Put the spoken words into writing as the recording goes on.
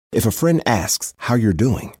If a friend asks how you're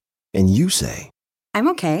doing, and you say, I'm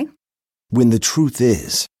okay. When the truth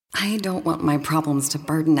is, I don't want my problems to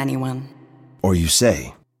burden anyone. Or you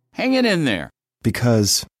say, hang it in there.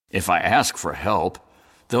 Because if I ask for help,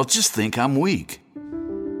 they'll just think I'm weak.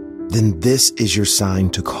 Then this is your sign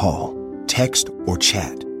to call, text, or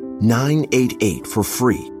chat 988 for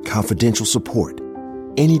free, confidential support.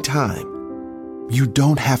 Anytime. You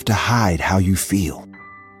don't have to hide how you feel.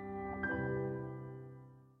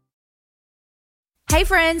 Hey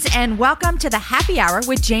friends, and welcome to the Happy Hour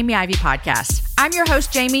with Jamie Ivey podcast. I'm your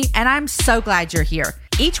host, Jamie, and I'm so glad you're here.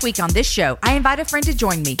 Each week on this show, I invite a friend to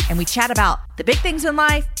join me, and we chat about the big things in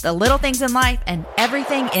life, the little things in life, and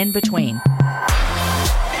everything in between.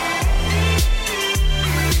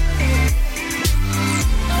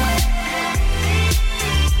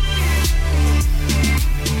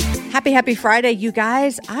 Happy Friday, you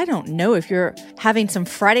guys. I don't know if you're having some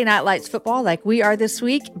Friday Night Lights football like we are this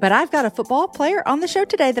week, but I've got a football player on the show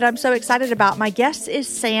today that I'm so excited about. My guest is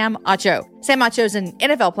Sam Acho. Sam Acho is an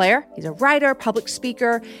NFL player. He's a writer, public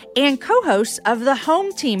speaker, and co-host of the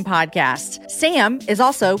Home Team podcast. Sam is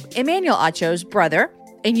also Emmanuel Acho's brother.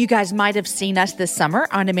 And you guys might have seen us this summer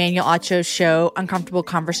on Emmanuel Acho's show, Uncomfortable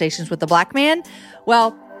Conversations with a Black Man.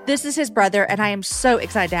 Well, this is his brother, and I am so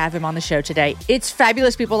excited to have him on the show today. It's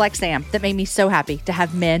fabulous people like Sam that made me so happy to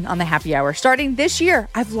have men on the Happy Hour. Starting this year,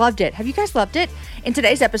 I've loved it. Have you guys loved it? In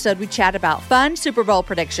today's episode, we chat about fun Super Bowl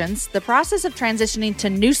predictions, the process of transitioning to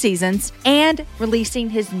new seasons, and releasing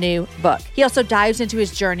his new book. He also dives into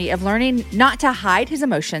his journey of learning not to hide his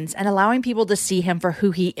emotions and allowing people to see him for who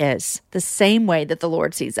he is, the same way that the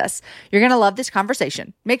Lord sees us. You're going to love this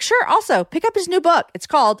conversation. Make sure also pick up his new book. It's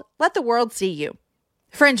called Let the World See You.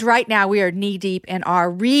 Friends, right now we are knee deep in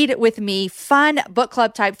our Read With Me fun book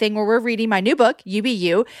club type thing where we're reading my new book, You Be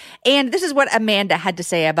You. And this is what Amanda had to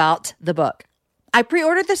say about the book. I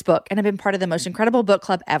pre-ordered this book and have been part of the most incredible book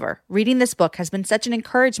club ever. Reading this book has been such an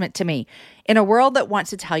encouragement to me. In a world that wants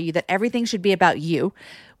to tell you that everything should be about you,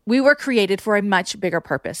 we were created for a much bigger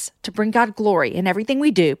purpose, to bring God glory in everything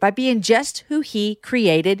we do by being just who He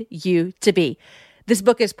created you to be. This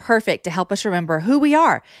book is perfect to help us remember who we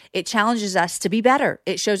are. It challenges us to be better.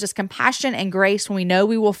 It shows us compassion and grace when we know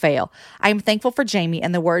we will fail. I am thankful for Jamie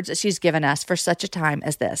and the words that she's given us for such a time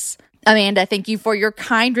as this. Amanda, thank you for your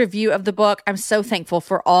kind review of the book. I'm so thankful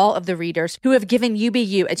for all of the readers who have given You Be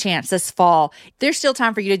You a chance this fall. There's still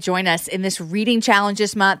time for you to join us in this reading challenge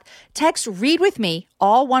this month. Text Read With Me,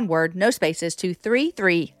 all one word, no spaces, to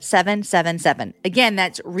 33777. Again,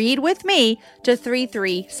 that's Read With Me to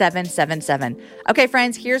 33777. Okay,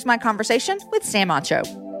 friends, here's my conversation with Sam Acho.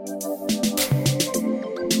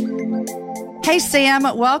 Hey, Sam,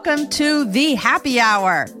 welcome to the Happy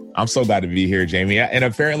Hour. I'm so glad to be here, Jamie. And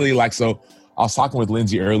apparently, I was talking with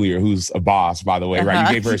Lindsay earlier, who's a boss, by the way, right?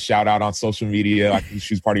 You gave her a shout out on social media, like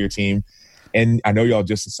she's part of your team. And I know y'all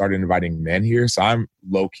just started inviting men here. So I'm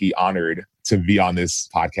low-key honored to be on this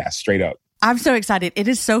podcast, straight up. I'm so excited. It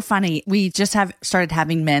is so funny. We just have started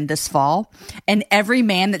having men this fall, and every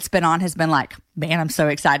man that's been on has been like, man, I'm so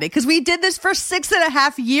excited because we did this for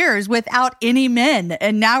 6.5 years without any men.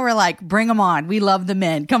 And now we're like, bring them on. We love the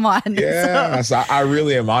men. Come on. Yeah, so I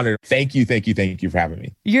really am honored. Thank you for having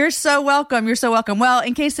me. You're so welcome. You're so welcome. Well,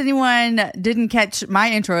 in case anyone didn't catch my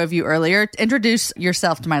intro of you earlier, introduce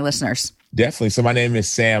yourself to my listeners. Definitely. So my name is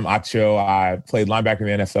Sam Acho. I played linebacker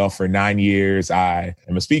in the NFL for 9 years. I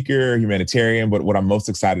am a speaker, humanitarian, but what I'm most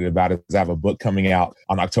excited about is I have a book coming out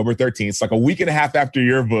on October 13th. It's like a week and a half after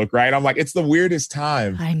your book, right? I'm like, it's the weirdest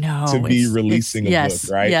time to be releasing a book,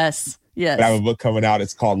 right? Yes. But I have a book coming out.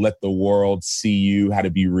 It's called Let the World See You, How to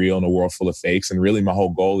Be Real in a World Full of Fakes. And really my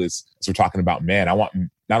whole goal is, as we're talking about men, I want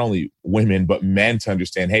not only women, but men to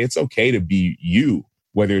understand, hey, it's okay to be you.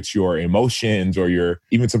 Whether it's your emotions or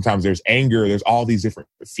even sometimes there's anger, there's all these different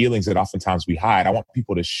feelings that oftentimes we hide. I want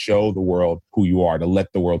people to show the world who you are, to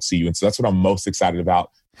let the world see you. And so that's what I'm most excited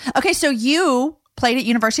about. Okay, so you played at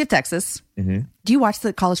University of Texas. Mm-hmm. Do you watch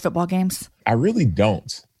the college football games? I really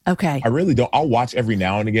don't. Okay. I really don't. I'll watch every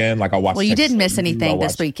now and again. Like I'll watch. Well, you didn't miss anything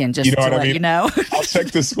this weekend, just to let you know. I'll check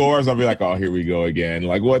the scores. I'll be like, oh, here we go again.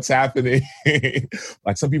 Like, what's happening?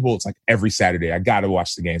 Like some people, it's like every Saturday, I got to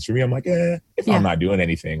watch the games. For me, I'm like, if I'm not doing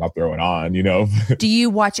anything, I'll throw it on, Do you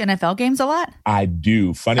watch NFL games a lot? I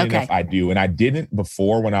do. Funny enough, I do. And I didn't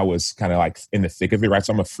before when I was kind of like in the thick of it, right?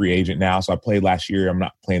 So I'm a free agent now. So I played last year. I'm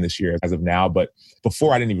not playing this year as of now. But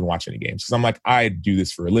before I didn't even watch any games because I'm like, I do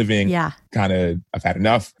this for a living. Yeah. I've had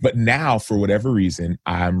enough. But now, for whatever reason,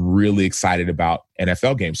 I'm really excited about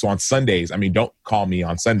NFL games. So on Sundays, don't call me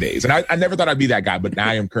on Sundays. And I never thought I'd be that guy, but now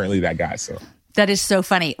I am currently that guy. So That is so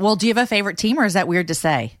funny. Well, do you have a favorite team, or is that weird to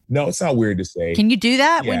say? No, it's not weird to say. Can you do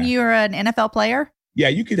that when you're an NFL player? Yeah,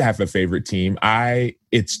 you could have a favorite team.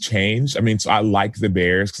 It's changed. I mean, so I like the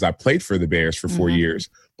Bears because I played for the Bears for 4 years,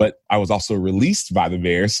 but I was also released by the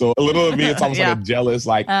Bears. So a little of me, it's almost like a jealous,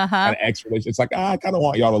 like kind of ex relation. It's like, I kind of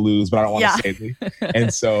want y'all to lose, but I don't want to say anything.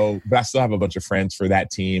 And so, but I still have a bunch of friends for that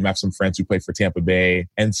team. I have some friends who play for Tampa Bay.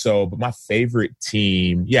 And so, but my favorite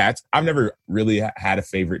team, I've never really had a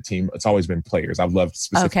favorite team. It's always been players. I've loved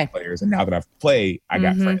specific players. And now that I've played, I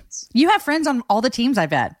got friends. You have friends on all the teams, I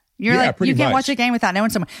bet. You're you can't watch a game without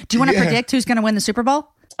knowing someone. Do you want to predict who's going to win the Super Bowl?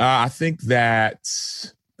 I think the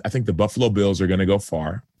Buffalo Bills are going to go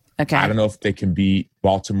far. Okay. I don't know if they can beat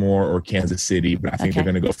Baltimore or Kansas City, but I think they're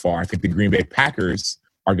going to go far. I think the Green Bay Packers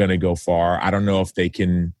are going to go far. I don't know if they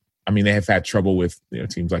can. I mean, they have had trouble with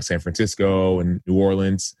teams like San Francisco and New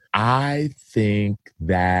Orleans. I think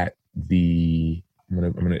that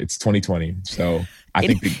it's 2020, so I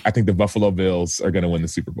think the Buffalo Bills are going to win the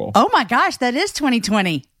Super Bowl. Oh my gosh, that is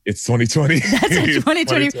 2020. It's 2020. That's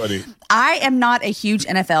 2020. I am not a huge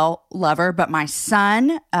NFL lover, but my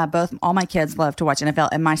son, all my kids love to watch NFL,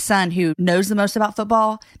 and my son, who knows the most about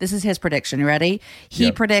football, this is his prediction. You ready?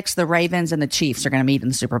 He predicts the Ravens and the Chiefs are going to meet in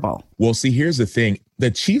the Super Bowl. Well, see, here's the thing: the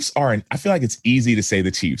Chiefs I feel like it's easy to say the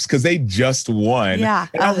Chiefs because they just won. Yeah.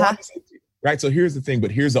 And I want to say, right. So here's the thing, but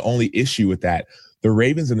here's the only issue with that. The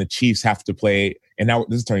Ravens and the Chiefs have to play, and now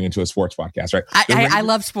this is turning into a sports podcast, right? I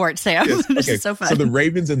love sports, Sam. Yes, This is so fun. So the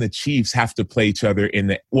Ravens and the Chiefs have to play each other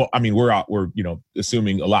we're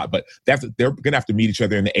assuming a lot, but they're going to have to meet each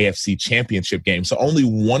other in the AFC Championship game. So only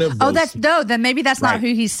one of those. Then maybe that's not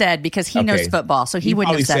who he said because he knows football, so he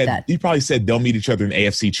wouldn't have said that. He probably said they'll meet each other in the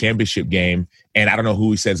AFC Championship game, and I don't know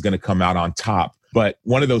who he said is going to come out on top, but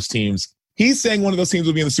one of those teams. He's saying one of those teams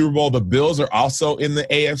will be in the Super Bowl. The Bills are also in the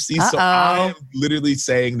AFC. So I am literally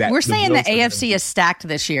saying that. We're saying the AFC is stacked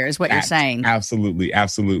this year is what you're saying. Absolutely.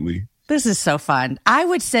 Absolutely. This is so fun. I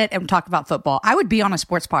would sit and talk about football. I would be on a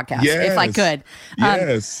sports podcast if I could.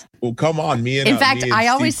 Yes. Well, come on. Me and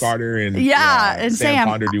Steve Carter and Sam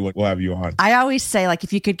Ponder we'll have you on. I always say, like,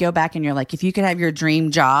 if you could go back and you're like, if you could have your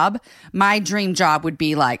dream job, my dream job would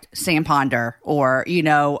be like Sam Ponder or,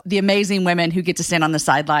 the amazing women who get to stand on the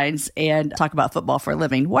sidelines and talk about football for a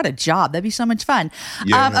living. What a job. That'd be so much fun.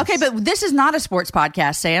 Yes. Okay, but this is not a sports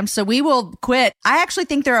podcast, Sam, so we will quit. I actually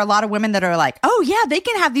think there are a lot of women that are like, oh, yeah, they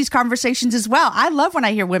can have these conversations as well. I love when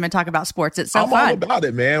I hear women talk about sports. It's so fun. I'm all about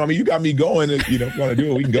it, man. I mean, you got me going. If you want to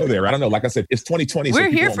do it, we can go there. I don't know. Like I said, it's 2020. We're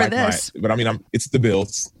here for this. But I mean, it's the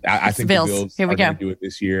Bills. I think the Bills are going to do it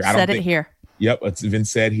this year. Said it here. Yep, it's been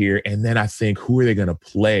said here. And then I think, who are they going to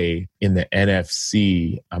play in the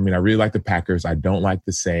NFC? I mean, I really like the Packers. I don't like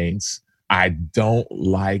the Saints. I don't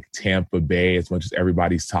like Tampa Bay as much as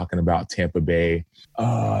everybody's talking about Tampa Bay.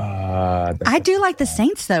 I do like the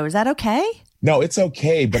Saints, though. Is that okay? No, it's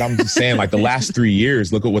okay. But I'm just saying, like, the last 3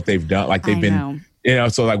 years, look at what they've done. Like, they've been...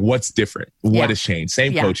 so like what's different? What has changed?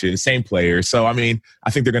 Same coaches, same players. So, I mean,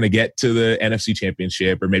 I think they're going to get to the NFC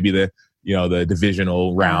Championship or maybe the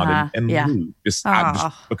divisional round and lose. Just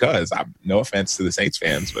because no offense to the Saints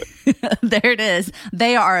fans, but there it is.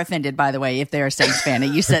 They are offended, by the way, if they're a Saints fan.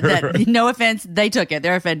 And you said that, no offense, they took it.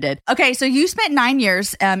 They're offended. Okay, so you spent 9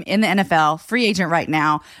 years in the NFL, free agent right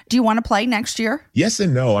now. Do you want to play next year? Yes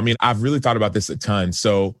and no. I mean, I've really thought about this a ton.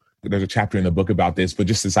 So there's a chapter in the book about this, but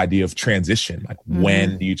just this idea of transition, like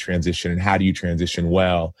when do you transition and how do you transition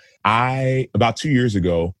well? About 2 years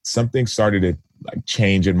ago, something started to like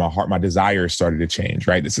change in my heart. My desires started to change,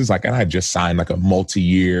 right? This is like, and I just signed like a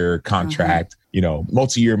multi-year contract,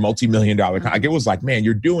 multi-million-dollar contract. It was like, man,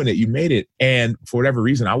 you're doing it. You made it. And for whatever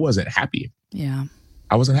reason, I wasn't happy. Yeah.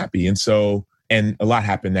 I wasn't happy. And a lot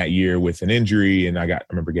happened that year with an injury. And I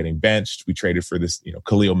remember getting benched. We traded for this,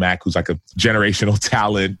 Khalil Mack, who's like a generational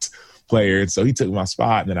talent player. And so he took my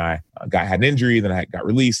spot. And then I had an injury. Then I got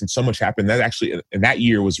released. And so much happened. And that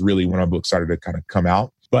year was really when my book started to kind of come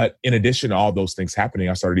out. But in addition to all those things happening,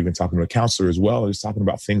 I started even talking to a counselor as well, just talking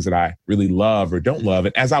about things that I really love or don't love.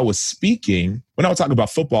 And as I was speaking, when I was talking about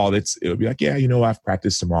football, it would be like, I have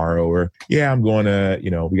practice tomorrow, or I'm going to,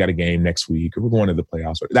 we got a game next week, or we're going to the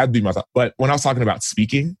playoffs. That'd be my thought. But when I was talking about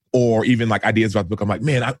speaking or even like ideas about the book, I'm like,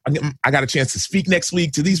 man, I got a chance to speak next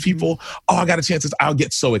week to these people. Oh, I got a chance I'll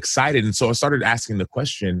get so excited. And so I started asking the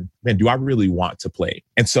question, man, do I really want to play?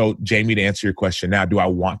 And so, Jamie, to answer your question now, do I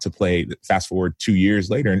want to play? Fast forward 2 years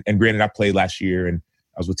later. And granted, I played last year and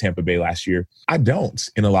I was with Tampa Bay last year. I don't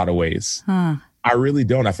in a lot of ways. I really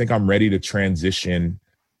don't. I think I'm ready to transition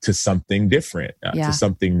to something different, to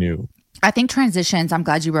something new. I think transitions, I'm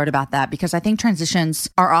glad you wrote about that because I think transitions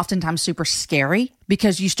are oftentimes super scary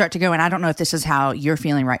because you start to go, and I don't know if this is how you're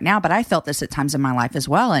feeling right now, but I felt this at times in my life as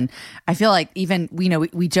well. And I feel like even,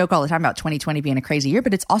 we joke all the time about 2020 being a crazy year,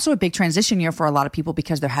 but it's also a big transition year for a lot of people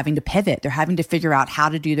because they're having to pivot. They're having to figure out how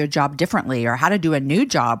to do their job differently or how to do a new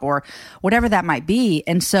job or whatever that might be.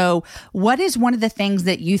 And so what is one of the things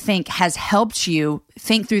that you think has helped you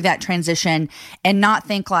think through that transition and not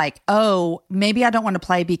think like, oh, maybe I don't want to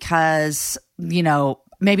play because,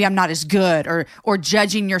 maybe I'm not as good or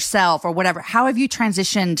judging yourself or whatever. How have you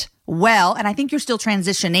transitioned well? And I think you're still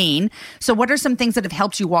transitioning. So what are some things that have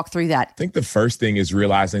helped you walk through that? I think the first thing is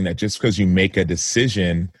realizing that just because you make a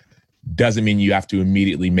decision doesn't mean you have to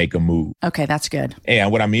immediately make a move. Okay, that's good.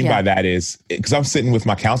 And what I mean by that is, because I'm sitting with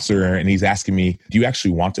my counselor and he's asking me, do you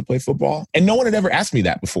actually want to play football? And no one had ever asked me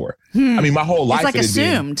that before. I mean, my whole life. It's like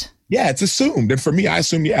assumed. It's assumed. And for me, I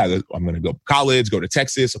assumed, I'm going to go to college, go to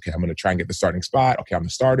Texas. Okay, I'm going to try and get the starting spot. Okay, I'm the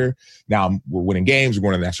starter. Now we're winning games. We're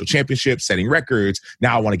going to the national championship, setting records.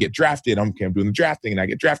 Now I want to get drafted. I'm doing the drafting and I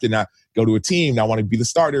get drafted. Now go to a team. Now I want to be the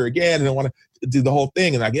starter again. And I want to do the whole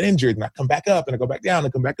thing. And I get injured and I come back up and I go back down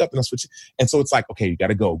and come back up and I switch. And so it's like, okay, you got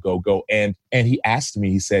to go. And he asked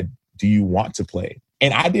me, he said, do you want to play?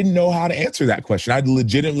 And I didn't know how to answer that question. I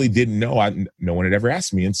legitimately didn't know. No one had ever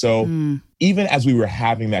asked me. And so even as we were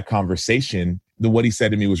having that conversation, what he said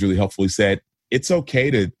to me was really helpful. He said, it's okay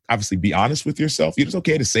to obviously be honest with yourself. It's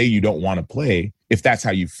okay to say you don't want to play if that's how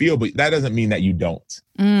you feel, but that doesn't mean that you don't.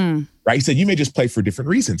 Right? He said, you may just play for different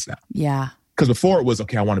reasons now. Yeah. Because before it was,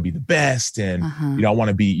 okay, I want to be the best and, I want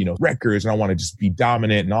to be, records and I want to just be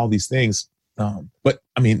dominant and all these things. But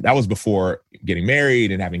I mean, that was before getting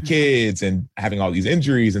married and having kids and having all these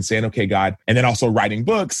injuries and saying, okay, God, and then also writing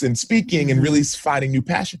books and speaking and really finding new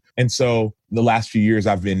passion. And so the last few years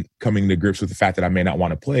I've been coming to grips with the fact that I may not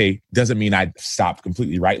want to play. Doesn't mean I stopped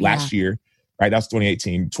completely, right? Yeah. Last year, right? That was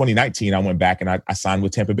 2018. 2019, I went back and I signed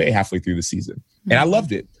with Tampa Bay halfway through the season. And I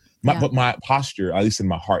loved it. But my posture, at least in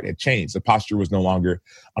my heart, had changed. The posture was no longer,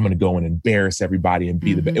 I'm going to go and embarrass everybody and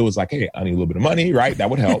be the best. It was like, hey, I need a little bit of money, right?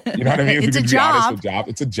 That would help. You know what I mean? It's a job.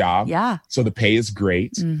 It's a job. Yeah. So the pay is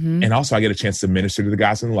great. And also I get a chance to minister to the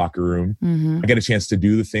guys in the locker room. I get a chance to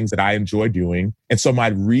do the things that I enjoy doing. And so my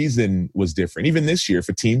reason was different. Even this year, if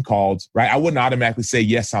a team called, right, I wouldn't automatically say,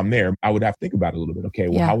 yes, I'm there. I would have to think about it a little bit. Okay,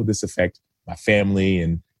 well, how would this affect my family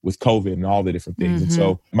and with COVID and all the different things? And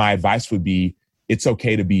so my advice would be, it's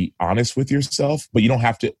okay to be honest with yourself, but you don't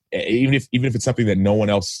have to, even if it's something that no one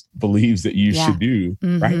else believes that you should do,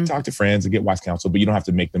 right? Talk to friends and get wise counsel, but you don't have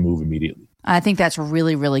to make the move immediately. I think that's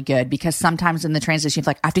really, really good because sometimes in the transition, it's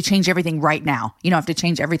like, I have to change everything right now. I have to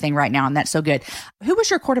change everything right now. And that's so good. Who was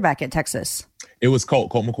your quarterback at Texas? It was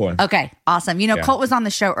Colt McCoy. Okay, awesome. Colt was on the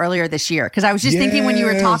show earlier this year because I was just thinking when you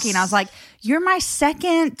were talking, I was like, you're my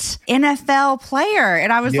second NFL player.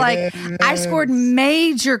 And I was like, I scored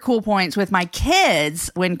major cool points with my kids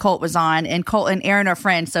when Colt was on, and Colt and Aaron are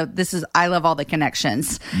friends. So I love all the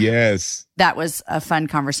connections. Yes. That was a fun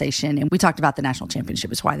conversation. And we talked about the national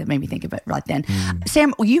championship is why that made me think of it right then.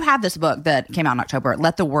 Sam, you have this book that came out in October,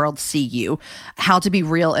 Let the World See You, How to Be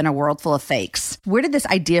Real in a World Full of Fakes. Where did this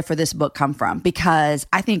idea for this book come from? Because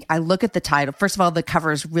I think I look at the title. First of all, the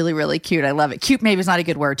cover is really, really cute. I love it. Cute maybe is not a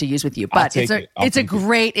good word to use with you, but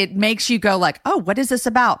it makes you go like, oh, what is this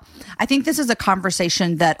about? I think this is a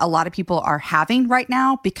conversation that a lot of people are having right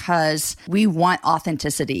now because we want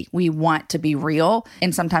authenticity. We want to be real.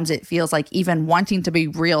 And sometimes it feels like even wanting to be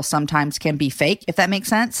real sometimes can be fake, if that makes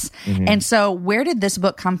sense. And so where did this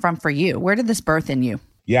book come from for you? Where did this birth in you?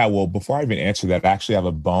 Yeah, well, before I even answer that, I actually have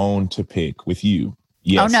a bone to pick with you.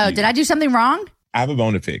 Yes, oh, no. Did I do something wrong? I have a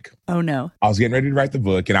bone to pick. Oh, no. I was getting ready to write the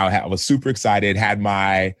book and I was super excited, had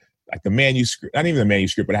my the manuscript, not even the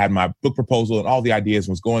manuscript, but I had my book proposal and all the ideas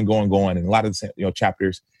was going, and a lot of the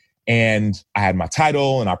chapters. And I had my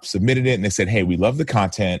title and I submitted it and they said, hey, we love the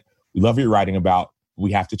content. We love what you're writing about.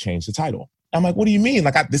 We have to change the title. I'm like, what do you mean?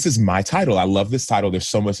 This is my title. I love this title. There's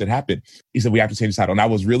so much that happened. He said, we have to change the title. And I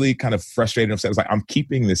was really kind of frustrated and upset. I was like, I'm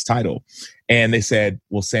keeping this title. And they said,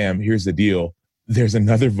 well, Sam, here's the deal. There's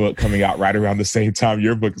another book coming out right around the same time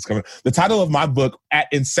your book is coming. The title of my book at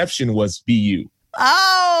inception was Be You.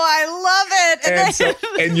 Oh, I love it.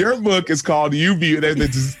 And your book is called You Be. And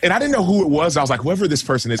I didn't know who it was. I was like, whoever this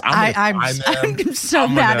person is, I'm so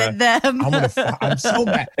mad at them. I'm so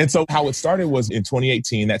mad. And so how it started was in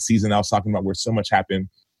 2018, that season I was talking about where so much happened.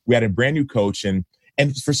 We had a brand new coach. And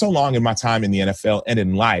for so long in my time in the NFL and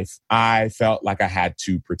in life, I felt like I had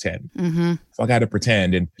to pretend. I felt like I had to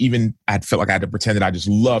pretend. And even I felt like I had to pretend that I just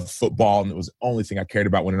loved football. And it was the only thing I cared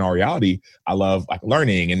about, when in all reality, I love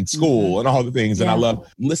learning and school and all the things. And I love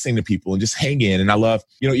listening to people and just hanging. And I love,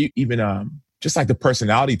 even just like the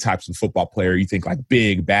personality types of football player, you think like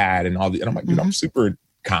big, bad, and all the, and I'm like, dude, I'm super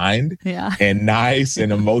kind and nice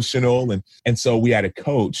and emotional. And so we had a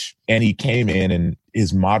coach, and he came in, and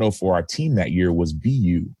his motto for our team that year was be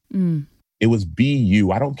you. It was be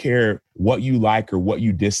you. I don't care what you like or what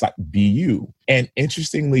you dislike, be you. And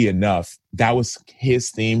interestingly enough, that was his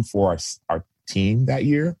theme for our team that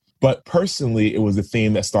year. But personally, it was a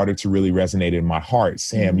theme that started to really resonate in my heart.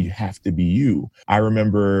 Sam, you have to be you. I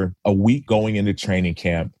remember a week going into training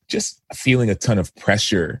camp, just feeling a ton of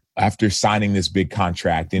pressure after signing this big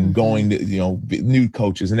contract and going to, new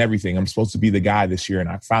coaches and everything. I'm supposed to be the guy this year. And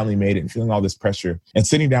I finally made it, and feeling all this pressure and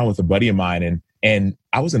sitting down with a buddy of mine. And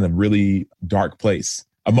I was in a really dark place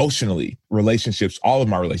emotionally. Relationships, all of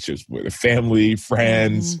my relationships with family,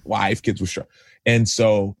 friends, wife, kids were strong. And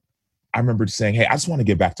so I remember just saying, hey, I just want to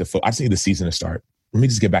get back to football. I just need the season to start. Let me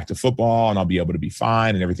just get back to football, and I'll be able to be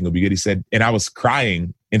fine and everything will be good. He said, and I was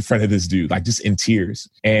crying in front of this dude, like just in tears.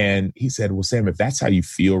 And he said, well, Sam, if that's how you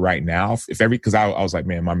feel right now, because I was like,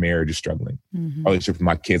 man, my marriage is struggling. Relationship with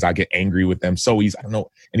my kids, I get angry with them so easy. I don't know.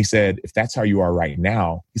 And he said, if that's how you are right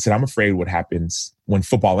now, he said, I'm afraid what happens when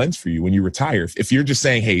football ends for you, when you retire. If you're just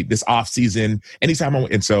saying, hey, this off season, anytime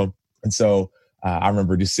and so I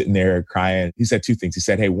remember just sitting there crying. He said two things. He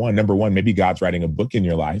said, hey, number one, maybe God's writing a book in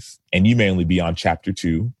your life and you may only be on chapter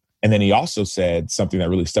 2. And then he also said something that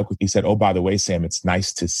really stuck with me. He said, oh, by the way, Sam, it's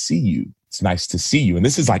nice to see you. It's nice to see you. And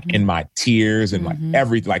this is like in my tears and like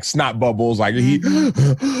everything, like snot bubbles, like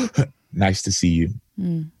nice to see you.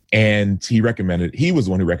 And he was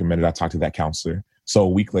the one who recommended I talk to that counselor. So a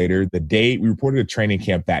week later, we reported a training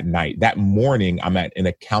camp that night. That morning, I'm in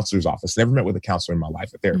a counselor's office. Never met with a counselor in my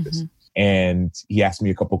life, a therapist. And he asked me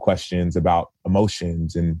a couple questions about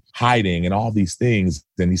emotions and hiding and all these things.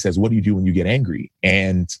 Then he says, what do you do when you get angry?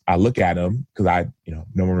 And I look at him because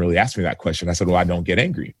no one really asked me that question. I said, well, I don't get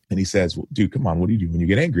angry. And he says, well, dude, come on, what do you do when you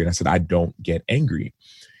get angry? And I said, I don't get angry.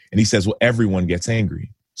 And he says, well, everyone gets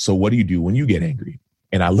angry. So what do you do when you get angry?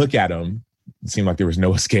 And I look at him. It seemed like there was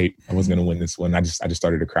no escape. I was going to win this one. I just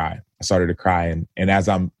started to cry. And as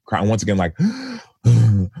I'm crying, once again, like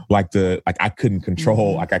I couldn't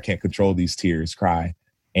control, like I can't control these tears, cry.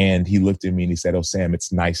 And he looked at me and he said, oh, Sam,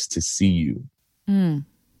 it's nice to see you.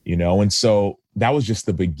 And so that was just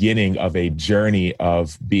the beginning of a journey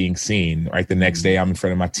of being seen, right? The next day I'm in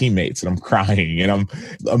front of my teammates and I'm crying and I'm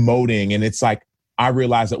emoting. And it's like, I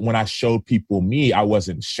realized that when I showed people me, I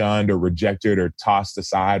wasn't shunned or rejected or tossed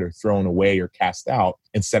aside or thrown away or cast out.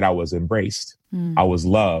 Instead, I was embraced. I was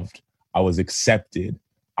loved. I was accepted.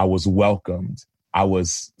 I was welcomed. I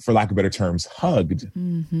was, for lack of better terms, hugged.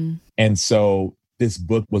 And so this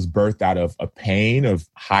book was birthed out of a pain of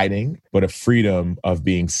hiding, but a freedom of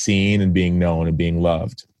being seen and being known and being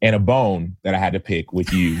loved. And a bone that I had to pick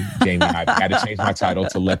with you, Jamie. I had to change my title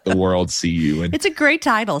to Let the World See You. And it's a great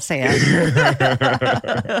title, Sam.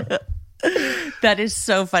 That is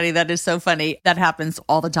so funny. That happens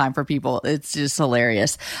all the time for people. It's just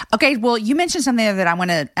hilarious. Okay, well, you mentioned something that I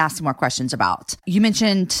want to ask some more questions about. You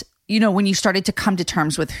mentioned, when you started to come to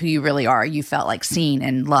terms with who you really are, you felt like seen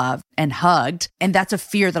and loved and hugged. And that's a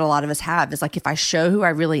fear that a lot of us have, is like, if I show who I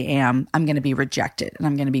really am, I'm going to be rejected and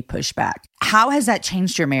I'm going to be pushed back. How has that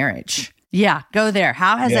changed your marriage? Yeah, go there.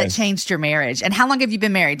 How has that changed your marriage? And how long have you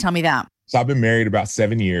been married? Tell me that. So I've been married about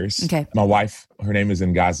 7 years. Okay. My wife, her name is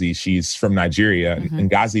Ngozi. She's from Nigeria.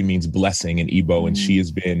 Ngozi means blessing in Igbo. And she has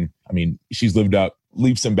been, she's lived up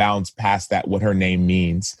leaps and bounds past that, what her name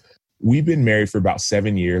means. We've been married for about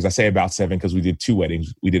 7 years. I say about 7 because we did 2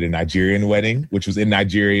 weddings. We did a Nigerian wedding, which was in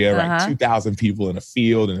Nigeria, right? 2,000 people in a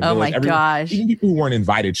field. In a village. My gosh. Even people who weren't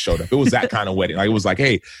invited showed up. It was that kind of wedding. Like, it was like,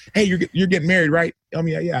 hey, you're getting married, right?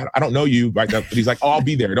 Yeah, I don't know you. Right? But he's like, oh, I'll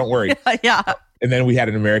be there. Don't worry. Yeah. And then we had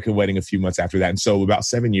an American wedding a few months after that. And so about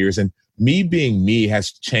 7 years. And me being me has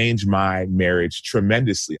changed my marriage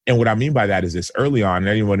tremendously. And what I mean by that is this: early on,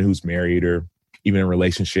 anyone who's married or even in a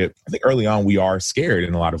relationship, I think early on we are scared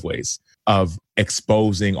in a lot of ways of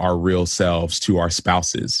exposing our real selves to our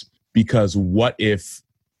spouses. Because what if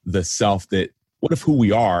who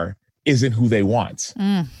we are isn't who they want?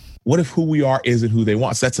 What if who we are isn't who they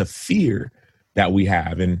want? So that's a fear that we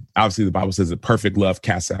have. And obviously the Bible says that perfect love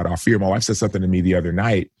casts out our fear. My wife said something to me the other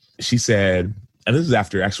night. She said, and this is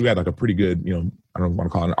after actually we had like a pretty good, I don't want to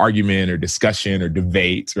call it an argument or discussion or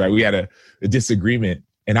debate, right? We had a disagreement.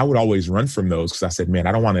 And I would always run from those because I said, man,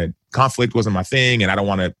 I don't want to, conflict wasn't my thing. And I don't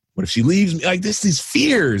want to, what if she leaves me? Like these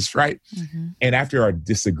fears, right? And after our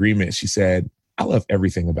disagreement, she said, I love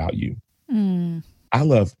everything about you. I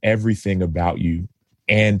love everything about you.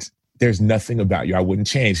 And there's nothing about you I wouldn't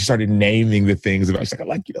change. She started naming the things about, she's like, I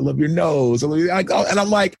like you, I love your nose. I love you. Like, oh, and I'm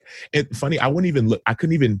like, it's funny, I wouldn't even look, I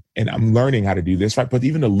couldn't even, and I'm learning how to do this, right? But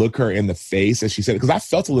even to look her in the face as she said it, because I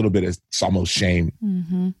felt a little bit of almost shame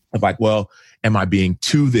of like, well, am I being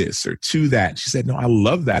to this or to that? She said, no, I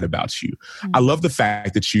love that about you. I love the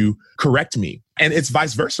fact that you correct me. And it's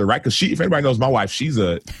vice versa, right? Because if anybody knows my wife, she's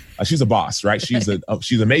a boss, right?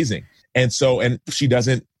 She's amazing. And so, and she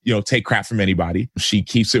doesn't, take crap from anybody. She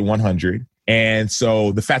keeps it 100. And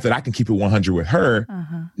so the fact that I can keep it 100 with her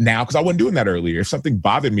now, because I wasn't doing that earlier. If something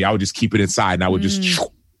bothered me, I would just keep it inside and I would just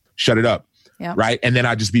shut it up. Yep. Right. And then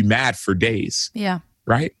I'd just be mad for days. Yeah.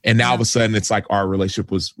 Right. And now all of a sudden it's like our relationship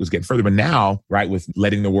was getting further. But now, right, with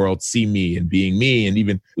letting the world see me and being me, and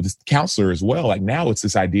even with this counselor as well, like now it's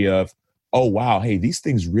this idea of, oh, wow, hey, these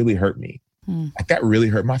things really hurt me. Like that really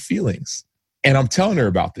hurt my feelings. And I'm telling her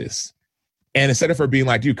about this. And instead of her being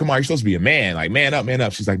like, dude, come on, you're supposed to be a man, like man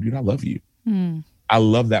up. She's like, dude, I love you. I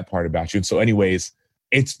love that part about you. And so anyways,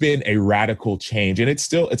 it's been a radical change. And I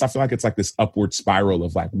feel like it's like this upward spiral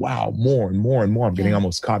of like, wow, more and more and more. I'm getting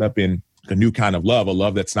almost caught up in a new kind of love, a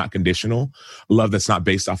love that's not conditional, a love that's not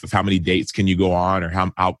based off of how many dates can you go on or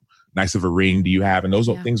how nice of a ring do you have. And those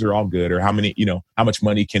things are all good. Or how many, how much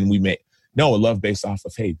money can we make? No, a love based off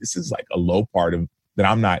of, hey, this is like a low part of that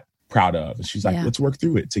I'm not proud of. And she's like, let's work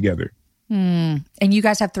through it together. And you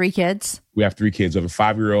guys have 3 kids? We have 3 kids. We have a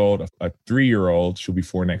 5-year-old, a 3-year-old, she'll be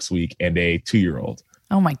 4 next week, and a 2-year-old.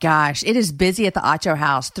 Oh my gosh. It is busy at the Acho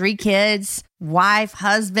house. 3 kids, wife,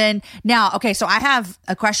 husband. Now, okay, so I have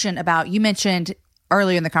a question about, you mentioned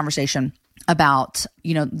earlier in the conversation about,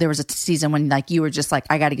 there was a season when like you were just like,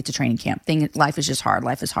 I got to get to training camp. Life is just hard.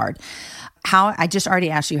 Life is hard. I just already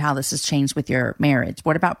asked you how this has changed with your marriage.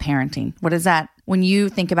 What about parenting? What is that? When you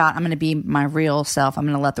think about, I'm going to be my real self, I'm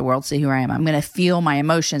going to let the world see who I am. I'm going to feel my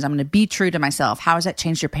emotions. I'm going to be true to myself. How has that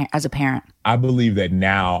changed as a parent? I believe that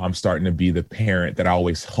now I'm starting to be the parent that I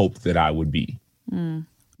always hoped that I would be.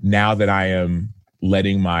 Now that I am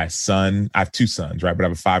letting my son, I have 2 sons, right? But I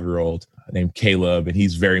have a 5-year-old named Caleb, and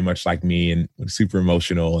he's very much like me and super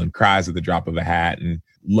emotional and cries at the drop of a hat and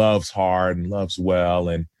loves hard and loves well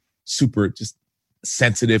and super just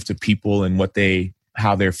sensitive to people and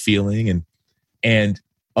how they're feeling. And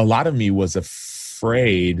a lot of me was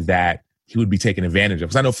afraid that he would be taken advantage of.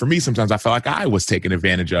 Because I know for me, sometimes I felt like I was taken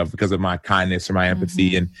advantage of because of my kindness or my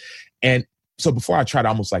empathy. And so before I tried to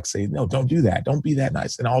almost like say, no, don't do that. Don't be that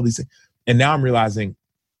nice and all these things. And now I'm realizing,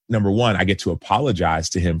 number one, I get to apologize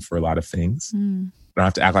to him for a lot of things. I don't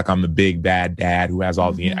have to act like I'm the big bad dad who has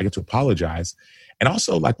all I get to apologize. And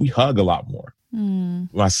also like we hug a lot more.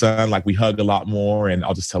 My son, like we hug a lot more, and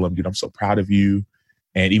I'll just tell him, dude, I'm so proud of you.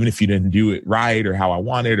 And even if you didn't do it right or how I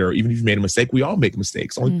wanted, or even if you made a mistake, we all make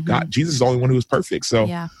mistakes. Only God, Jesus is the only one who was perfect. So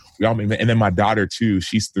we all make, and then my daughter too,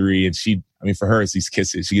 she's 3, and for her, it's these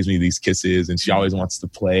kisses. She gives me these kisses and she always wants to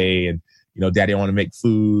play. And, daddy, I want to make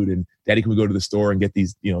food, and daddy, can we go to the store and get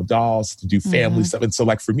these, dolls to do family stuff? And so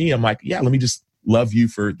like, for me, I'm like, yeah, let me just love you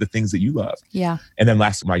for the things that you love. Yeah. And then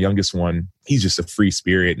last, my youngest one, he's just a free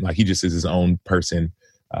spirit. Like he just is his own person.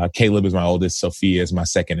 Caleb is my oldest, Sophia is my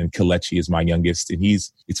second, and Kelechi is my youngest. And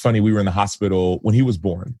it's funny, we were in the hospital when he was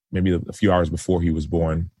born, maybe a few hours before he was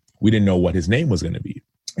born. We didn't know what his name was going to be.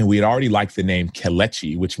 And we had already liked the name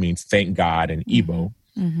Kelechi, which means thank God in Igbo,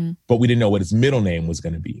 but we didn't know what his middle name was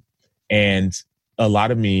going to be. And a lot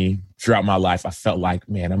of me throughout my life, I felt like,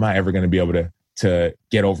 man, am I ever going to be able to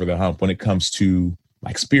get over the hump when it comes to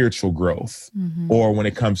like spiritual growth, or when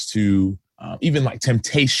it comes to even like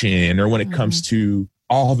temptation, or when it comes to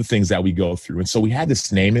all the things that we go through. And so we had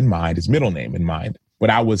this name in mind, his middle name in mind, but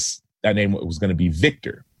that name was going to be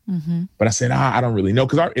Victor. But I said, I don't really know.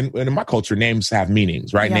 Because in my culture, names have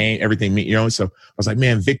meanings, right? Yeah. Name, everything, So I was like,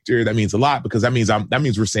 man, Victor, that means a lot, because that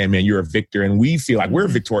means we're saying, man, you're a victor. And we feel like we're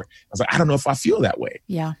victorious. I was like, I don't know if I feel that way.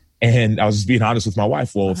 Yeah. And I was just being honest with my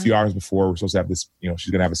wife. Well, a few hours before, we're supposed to have this,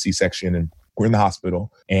 she's going to have a C-section, and we're in the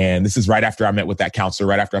hospital. And this is right after I met with that counselor,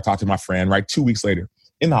 right after I talked to my friend, right 2 weeks later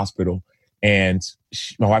in the hospital. And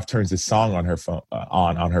my wife turns this song on her phone,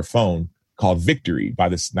 on her phone called Victory by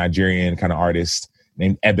this Nigerian kind of artist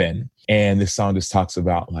named Eben. And this song just talks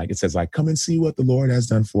about, it says come and see what the Lord has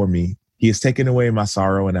done for me. He has taken away my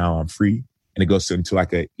sorrow and now I'm free. And it goes into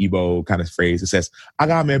like a Igbo kind of phrase. It says,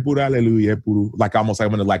 Agame puru, hallelujah, puru. Like almost like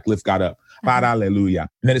I'm going to lift God up. Hallelujah.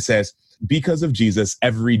 And then it says, because of Jesus,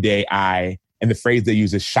 every day and the phrase they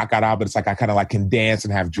use is shakara, but it's like I kind of can dance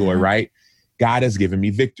and have joy, right? God has given me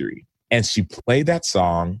victory. And she played that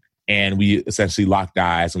song, and we essentially locked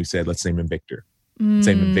eyes, and we said, let's name him Victor. Let's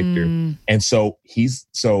name him Victor. And so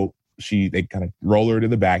they kind of roll her to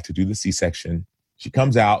the back to do the C-section. She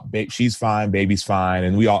comes out, she's fine, baby's fine.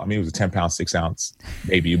 And it was a 10-pound, 6-ounce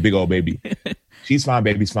baby, a big old baby. She's fine,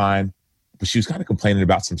 baby's fine. But she was kind of complaining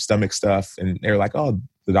about some stomach stuff. And they were like, oh,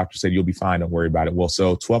 the doctor said, you'll be fine. Don't worry about it. Well,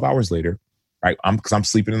 so 12 hours later, right, because I'm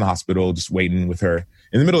sleeping in the hospital, just waiting with her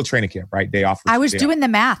in the middle of training camp, right? Day off. I was doing the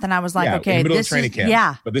math and I was like, okay, in the middle of training camp.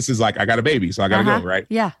 Yeah. But this is like, I got a baby, so I got to go, right?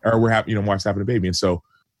 Yeah. Or we're having, my wife's having a baby. And so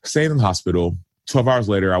staying in the hospital, 12 hours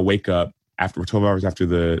later, I wake up after 12 hours after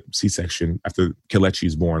the C-section, after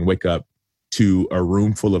Kelechi's born, wake up to a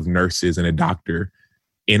room full of nurses and a doctor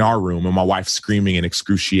in our room, and my wife screaming in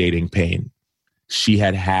excruciating pain. She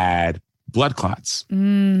had blood clots.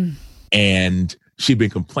 And she'd been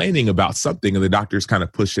complaining about something, and the doctors kind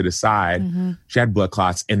of pushed it aside. She had blood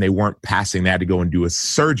clots, and they weren't passing. They had to go and do a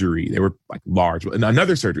surgery. They were like large,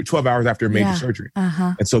 another surgery, 12 hours after a major surgery.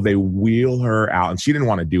 And so they wheel her out, and she didn't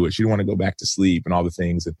want to do it. She didn't want to go back to sleep and all the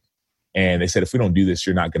things. And they said, if we don't do this,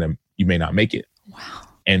 you may not make it. Wow.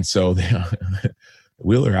 And so they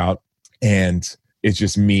wheel her out, and it's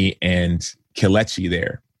just me and Kelechi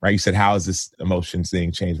there, right? You said, how has this emotions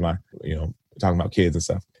thing changed my, talking about kids and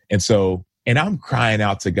stuff. And so, and I'm crying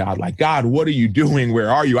out to God, like, God, what are you doing?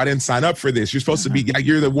 Where are you? I didn't sign up for this. You're supposed to be,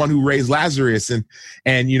 you're the one who raised Lazarus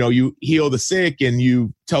and, you heal the sick and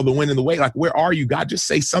you tell the wind and the wave. Like, where are you? God, just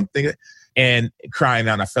say something. And crying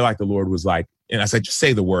out. And I felt like the Lord was like, and I said, just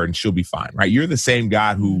say the word and she'll be fine, right? You're the same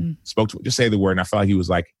God who spoke to her. Just say the word. And I felt like he was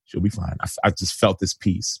like, she'll be fine. I just felt this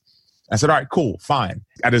peace. I said, all right, cool, fine.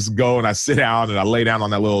 I just go and I sit down and I lay down on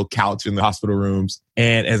that little couch in the hospital rooms.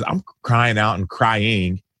 And as I'm crying out and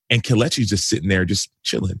crying, and Kelechi's just sitting there, just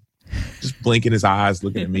chilling, just blinking his eyes,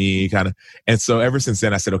 looking at me kind of. And so ever since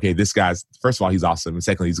then, I said, okay, this guy's, first of all, he's awesome. And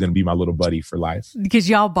secondly, he's going to be my little buddy for life. Because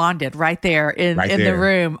y'all bonded right there in the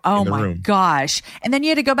room. Oh my gosh. And then you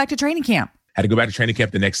had to go back to training camp. Had to go back to training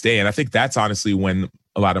camp the next day. And I think that's honestly when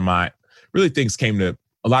a lot of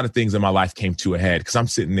things in my life came to a head, because I'm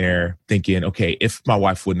sitting there thinking, okay, if my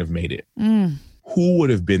wife wouldn't have made it, who would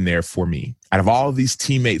have been there for me? Out of all of these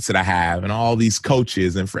teammates that I have and all these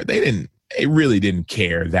coaches and friends, they really didn't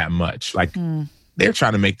care that much. Like they're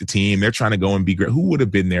trying to make the team. They're trying to go and be great. Who would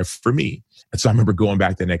have been there for me? And so I remember going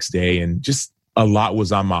back the next day and just a lot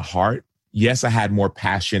was on my heart. Yes, I had more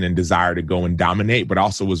passion and desire to go and dominate, but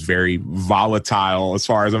also was very volatile as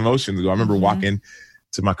far as emotions go. I remember walking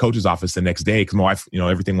to my coach's office the next day because my wife,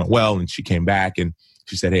 everything went well, and she came back and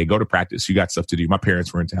she said, hey, go to practice. You got stuff to do. My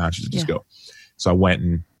parents were in town. She said, just go. So I went,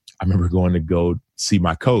 and I remember going to go see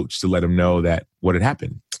my coach to let him know that what had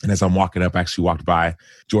happened. And as I'm walking up, I actually walked by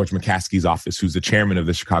George McCaskey's office, who's the chairman of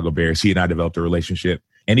the Chicago Bears. He and I developed a relationship,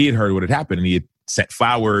 and he had heard what had happened, and he had sent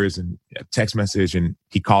flowers and a text message, and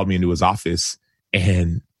he called me into his office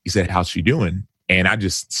and he said, how's she doing? And I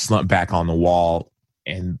just slumped back on the wall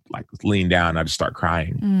and like leaned down and I just start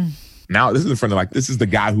crying. Now this is in front of this is the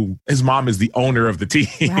guy who, his mom is the owner of the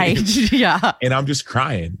team. Right. Yeah. And I'm just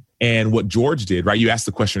crying. And what George did, right? You asked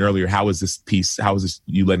the question earlier, how is this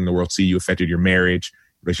you letting the world see you affected your marriage,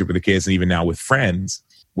 relationship with the kids, and even now with friends?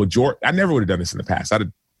 What George, I never would have done this in the past. I'd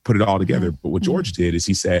have put it all together. But what George did is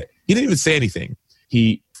he said, he didn't even say anything.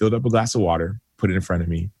 He filled up a glass of water, put it in front of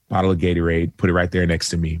me, bottle of Gatorade, put it right there next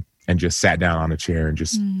to me, and just sat down on a chair and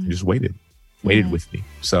just waited with me.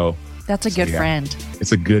 So that's a good friend.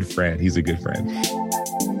 It's a good friend. He's a good friend.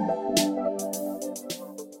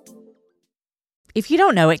 If you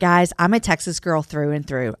don't know it, guys, I'm a Texas girl through and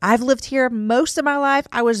through. I've lived here most of my life.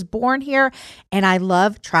 I was born here, and I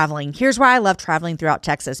love traveling. Here's why I love traveling throughout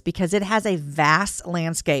Texas, because it has a vast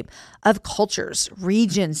landscape of cultures,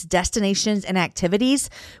 regions, destinations, and activities,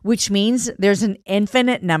 which means there's an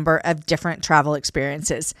infinite number of different travel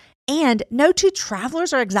experiences. And no two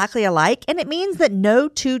travelers are exactly alike, and it means that no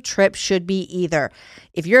two trips should be either.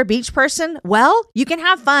 If you're a beach person, well, you can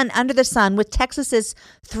have fun under the sun with Texas's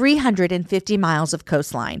 350 miles of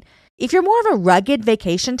coastline. If you're more of a rugged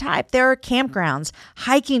vacation type, there are campgrounds,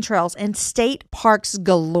 hiking trails, and state parks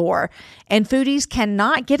galore. And foodies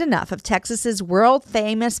cannot get enough of Texas's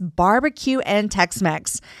world-famous barbecue and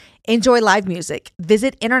Tex-Mex. Enjoy live music,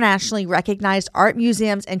 visit internationally recognized art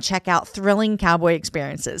museums, and check out thrilling cowboy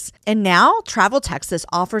experiences. And now, Travel Texas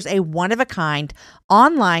offers a one-of-a-kind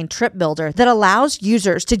online trip builder that allows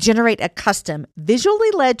users to generate a custom,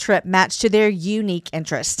 visually led trip matched to their unique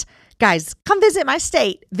interests. Guys, come visit my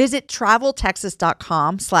state. Visit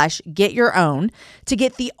traveltexas.com/getyourown to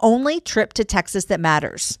get the only trip to Texas that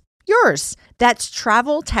matters. Yours. That's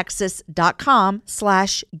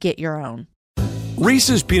traveltexas.com/getyourown.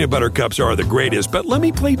 Reese's peanut butter cups are the greatest, but let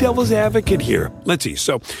me play devil's advocate here. Let's see.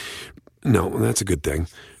 So, no, that's a good thing.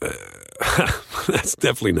 That's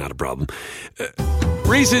definitely not a problem.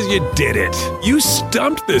 Reese's, you did it. You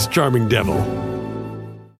stumped this charming devil.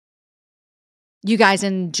 You guys,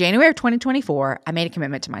 in January of 2024, I made a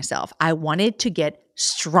commitment to myself. I wanted to get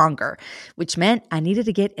stronger, which meant I needed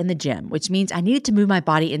to get in the gym, which means I needed to move my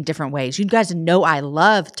body in different ways. You guys know I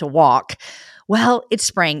love to walk. Well, it's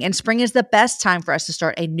spring, and spring is the best time for us to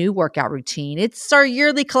start a new workout routine. It's our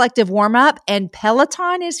yearly collective warm-up, and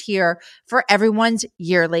Peloton is here for everyone's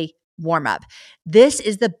yearly warm-up. This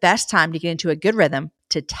is the best time to get into a good rhythm,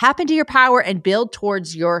 to tap into your power and build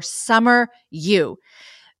towards your summer you.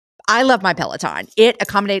 I love my Peloton. It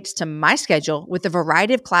accommodates to my schedule with a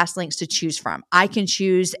variety of class links to choose from. I can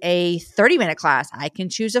choose a 30-minute class. I can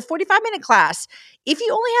choose a 45-minute class. If you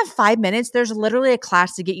only have 5 minutes, there's literally a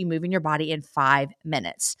class to get you moving your body in 5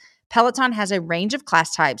 minutes. Peloton has a range of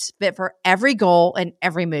class types fit for every goal and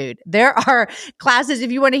every mood. There are classes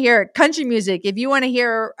if you want to hear country music, if you want to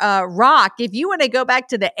hear rock, if you want to go back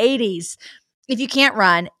to the 80s. If you can't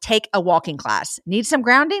run, take a walking class. Need some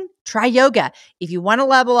grounding? Try yoga. If you want to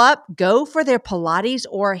level up, go for their Pilates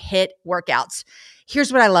or HIIT workouts.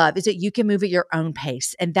 Here's what I love is that you can move at your own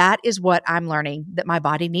pace. And that is what I'm learning that my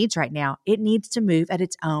body needs right now. It needs to move at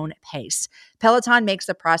its own pace. Peloton makes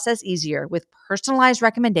the process easier with personalized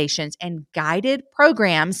recommendations and guided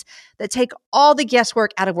programs that take all the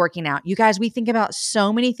guesswork out of working out. You guys, we think about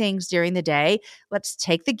so many things during the day. Let's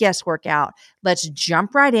take the guesswork out. Let's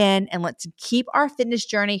jump right in and let's keep our fitness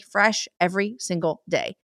journey fresh every single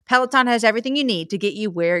day. Peloton has everything you need to get you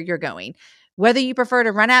where you're going. Whether you prefer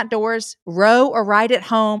to run outdoors, row or ride at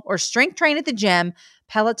home, or strength train at the gym,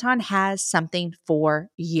 Peloton has something for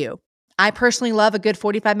you. I personally love a good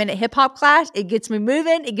 45-minute hip hop class. It gets me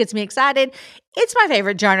moving. It gets me excited. It's my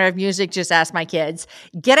favorite genre of music. Just ask my kids.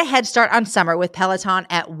 Get a head start on summer with Peloton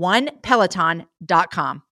at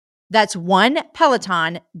onepeloton.com. That's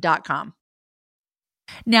onepeloton.com.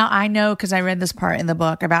 Now, I know because I read this part in the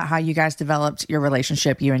book about how you guys developed your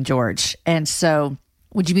relationship, you and George. And so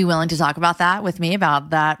would you be willing to talk about that with me, about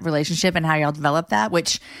that relationship and how y'all developed that?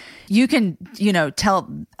 Which you can,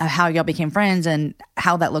 tell how y'all became friends and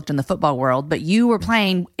how that looked in the football world. But you were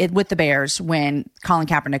playing it with the Bears when Colin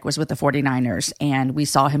Kaepernick was with the 49ers. And we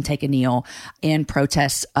saw him take a kneel in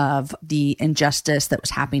protest of the injustice that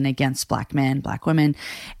was happening against Black men, Black women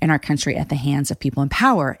in our country at the hands of people in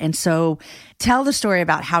power. And so tell the story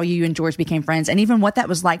about how you and George became friends and even what that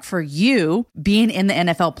was like for you being in the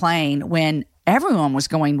NFL playing when everyone was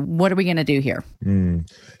going, what are we going to do here?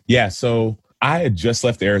 Yeah. So I had just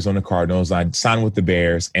left the Arizona Cardinals. I'd signed with the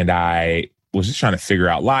Bears and I was just trying to figure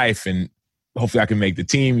out life and hopefully I can make the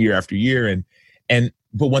team year after year.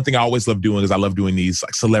 But one thing I always love doing is I love doing these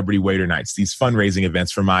like celebrity waiter nights, these fundraising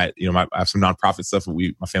events for I have some nonprofit stuff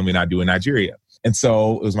that my family and I do in Nigeria. And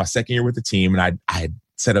so it was my second year with the team and I had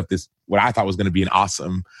set up this, what I thought was going to be an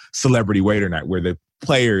awesome celebrity waiter night where the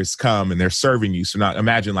players come and they're serving you. So now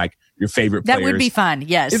imagine like your favorite players. That would be fun.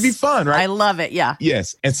 Yes. It'd be fun, right? I love it. Yeah.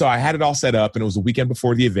 Yes. And so I had it all set up and it was the weekend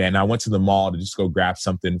before the event. And I went to the mall to just go grab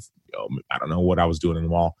something. I don't know what I was doing in the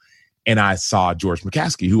mall. And I saw George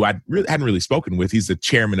McCaskey, who I hadn't really spoken with. He's the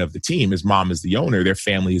chairman of the team. His mom is the owner. Their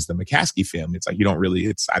family is the McCaskey family. It's like,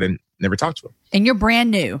 never talked to him. And you're brand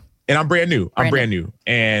new. And I'm brand new.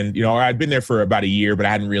 And, I'd been there for about a year, but I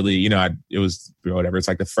hadn't really, it was whatever. It's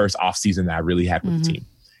like the first off season that I really had with the team.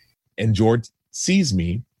 And George sees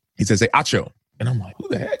me. He says, "Hey, Acho." And I'm like, who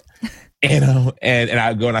the heck? And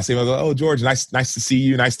I go and I say, "Oh, George, nice to see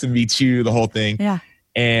you. Nice to meet you," the whole thing. Yeah.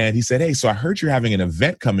 And he said, "Hey, so I heard you're having an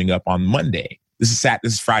event coming up on Monday. This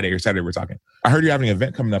is Friday or Saturday we're talking. I heard you're having an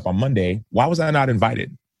event coming up on Monday. Why was I not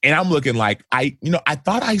invited?" And I'm looking like I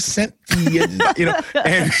thought I sent the,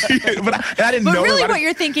 but I didn't know. But really what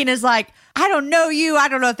you're thinking is like, I don't know you. I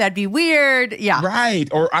don't know if that'd be weird. Yeah. Right.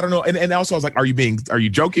 Or I don't know. And also I was like, are you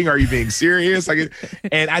joking? Are you being serious?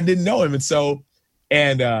 And I didn't know him. And so,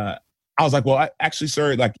 I was like, well, actually,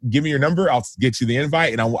 sir, like, give me your number. I'll get you the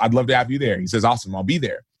invite and I'd love to have you there. He says, awesome. I'll be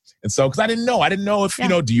there. And so, because I didn't know if,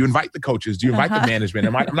 do you invite the coaches? Do you invite the management?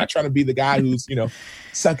 I'm not trying to be the guy who's,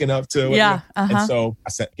 sucking up to. And so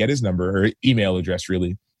I get his number or email address,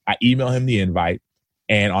 really. I email him the invite.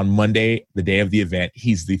 And on Monday, the day of the event,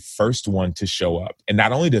 he's the first one to show up. And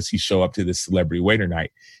not only does he show up to this celebrity waiter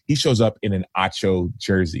night, he shows up in an Acho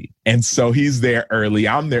jersey. And so he's there early.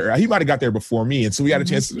 I'm there. He might have got there before me. And so we had a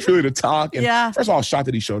chance to talk. And first of all, I was shocked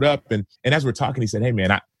that he showed up. And as we're talking, he said, "Hey,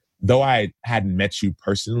 man, though I hadn't met you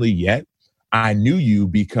personally yet, I knew you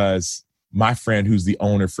because my friend who's the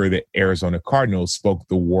owner for the Arizona Cardinals spoke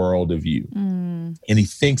the world of you. And he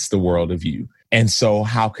thinks the world of you. And so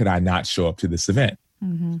how could I not show up to this event?"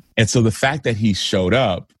 And so the fact that he showed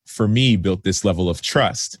up for me built this level of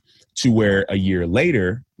trust to where a year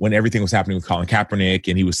later, when everything was happening with Colin Kaepernick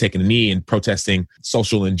and he was taking a knee and protesting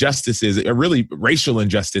social injustices, a really racial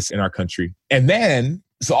injustice in our country. And then,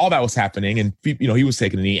 so all that was happening and, he was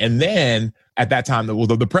taking a knee. And then at that time,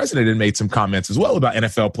 the president had made some comments as well about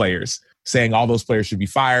NFL players, saying all those players should be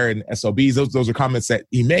fired and SOBs. Those are comments that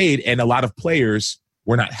he made. And a lot of players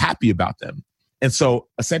were not happy about them. And so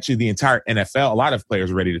essentially the entire NFL, a lot of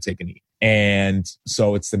players were ready to take a knee. And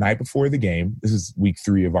so it's the night before the game. This is week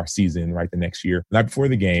 3 of our season, right? The next year, the night before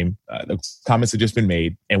the game, the comments had just been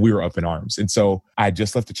made and we were up in arms. And so I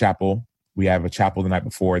just left the chapel. We have a chapel the night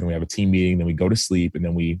before, then we have a team meeting, then we go to sleep and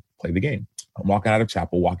then we play the game. I'm walking out of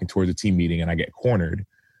chapel, walking towards the team meeting, and I get cornered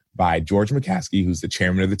by George McCaskey, who's the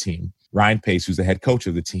chairman of the team, Ryan Pace, who's the head coach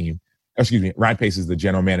of the team. Ryan Pace is the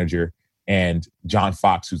general manager, and John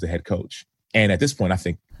Fox, who's the head coach. And at this point, I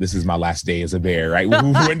think this is my last day as a Bear, right?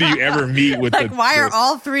 When do you ever meet with why are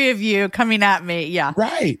all 3 of you coming at me? Yeah.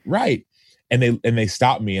 Right. And they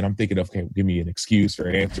stop me and I'm thinking, okay, give me an excuse or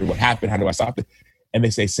an answer. What happened? How do I stop it? And they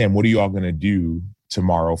say, Sam, what are you all going to do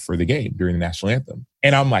tomorrow for the game during the national anthem?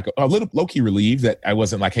 And I'm like a little low-key relieved that I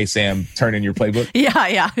wasn't like, hey, Sam, turn in your playbook.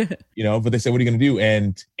 Yeah. But they said, what are you going to do?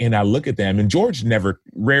 And I look at them, and George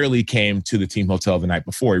rarely came to the team hotel the night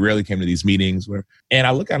before. He rarely came to these meetings. And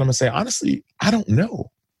I look at him and say, honestly, I don't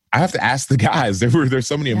know. I have to ask the guys. There's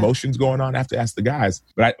so many emotions going on. I have to ask the guys.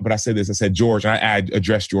 But I said this. I said, George, and I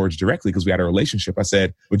addressed George directly because we had a relationship. I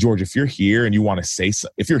said, but George, if you're here and you want to say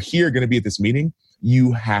something, if you're here going to be at this meeting,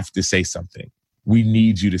 you have to say something. We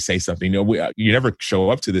need you to say something. You never show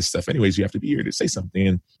up to this stuff anyways. You have to be here to say something.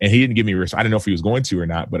 And he didn't give me a response. I didn't know if he was going to or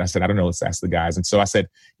not, but I said, I don't know. Let's ask the guys. And so I said,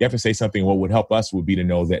 you have to say something. What would help us would be to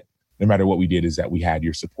know that no matter what we did is that we had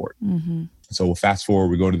your support. Mm-hmm. So we'll fast forward,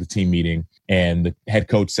 we go to the team meeting and the head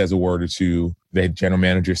coach says a word or two. The general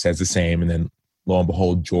manager says the same. And then lo and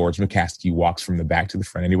behold, George McCaskey walks from the back to the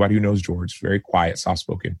front. Anybody who knows George, very quiet,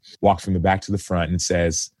 soft-spoken, walks from the back to the front and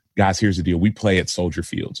says, guys, here's the deal. We play at Soldier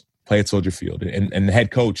Field. And the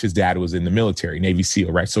head coach, his dad was in the military, Navy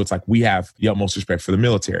SEAL, right? So it's like we have the utmost respect for the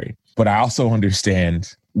military. But I also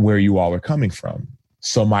understand where you all are coming from.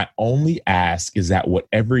 So my only ask is that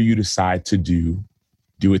whatever you decide to do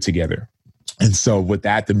it together. And so with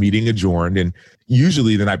that, the meeting adjourned. And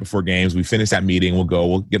usually the night before games, we finish that meeting,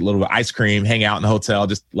 we'll get a little bit of ice cream, hang out in the hotel,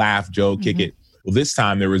 just laugh, joke, kick it. Well, this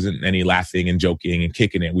time there wasn't any laughing and joking and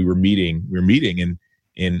kicking it. We were meeting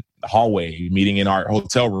in the hallway, meeting in our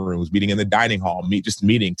hotel rooms, meeting in the dining hall,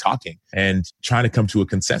 meeting, talking, and trying to come to a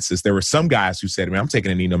consensus. There were some guys who said, I'm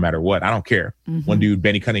taking a knee no matter what. I don't care. Mm-hmm. One dude,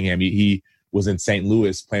 Benny Cunningham, he was in St.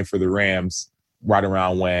 Louis playing for the Rams right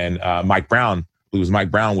around when Mike Brown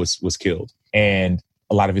was killed. And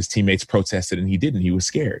a lot of his teammates protested and he didn't. He was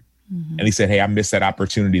scared. Mm-hmm. And he said, hey, I missed that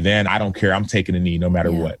opportunity then. I don't care. I'm taking a knee no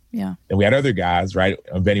matter what. Yeah. And we had other guys, right?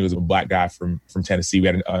 Benny was a black guy from Tennessee. We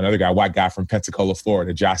had another guy, white guy from Pensacola,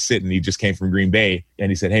 Florida, Josh Sitton. He just came from Green Bay.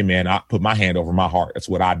 And he said, hey, man, I put my hand over my heart. That's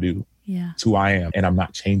what I do. Yeah. It's who I am. And I'm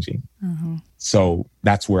not changing. Mm-hmm. So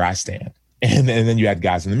that's where I stand. And then you had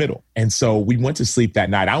guys in the middle. And so we went to sleep that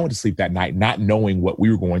night. I went to sleep that night not knowing what we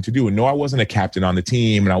were going to do. And no, I wasn't a captain on the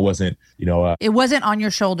team. And I wasn't, it wasn't on your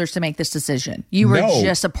shoulders to make this decision. You were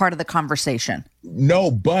just a part of the conversation. No,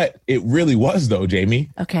 but it really was, though, Jamie.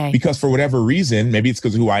 Okay. Because for whatever reason, maybe it's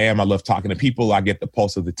because of who I am. I love talking to people. I get the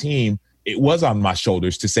pulse of the team. It was on my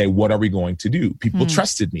shoulders to say, what are we going to do? People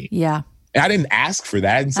trusted me. Yeah. And I didn't ask for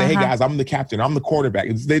that. I didn't say, hey, guys, I'm the captain. I'm the quarterback.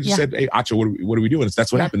 They just said, hey, Acho, what are we doing? So that's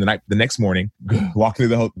what happened the next morning. Walk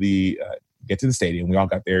into get to the stadium. We all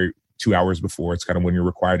got there 2 hours before. It's kind of when you're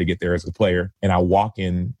required to get there as a player. And I walk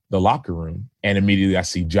in the locker room and immediately I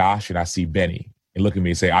see Josh and I see Benny. And look at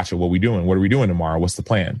me and say, Acho, what are we doing? What are we doing tomorrow? What's the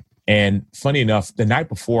plan? And funny enough, the night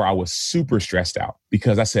before, I was super stressed out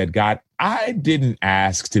because I said, God, I didn't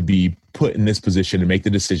ask to be put in this position to make the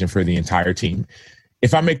decision for the entire team.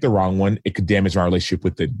 If I make the wrong one, it could damage my relationship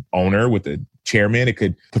with the owner, with the chairman. It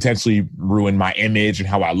could potentially ruin my image and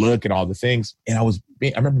how I look and all the things. And I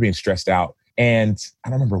remember being stressed out. And I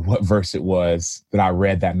don't remember what verse it was that I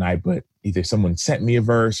read that night, but either someone sent me a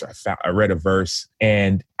verse or I read a verse.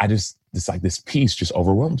 And this peace just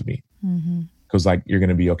overwhelmed me. Mm-hmm. Because you're going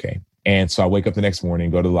to be okay. And so I wake up the next morning,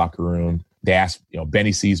 go to the locker room. They ask,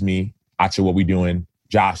 Benny sees me. Acho, what we doing?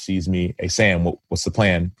 Josh sees me. Hey, Sam, what's the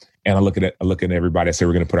plan? And I look at everybody. I say,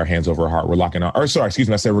 we're going to put our hands over our heart. We're locking arms. I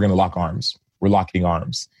said, we're going to lock arms. We're locking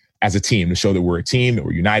arms as a team to show that we're a team, that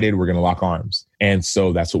we're united. We're going to lock arms. And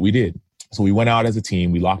so that's what we did. So we went out as a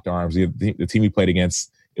team. We locked arms. The team we played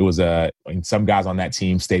against, it was some guys on that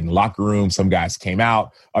team stayed in the locker room. Some guys came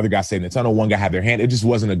out. Other guys stayed in the tunnel. One guy had their hand. It just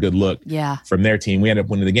wasn't a good look from their team. We ended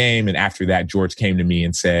up winning the game. And after that, George came to me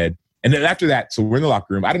and said, And then after that, so we're in the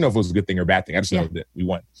locker room. I don't know if it was a good thing or a bad thing. I just know that we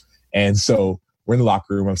won. And so we're in the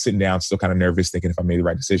locker room. I'm sitting down, still kind of nervous, thinking if I made the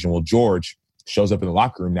right decision. Well, George shows up in the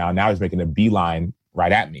locker room now. Now he's making a beeline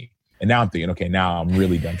right at me. And now I'm thinking, okay, now I'm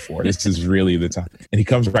really done for. This is really the time. And he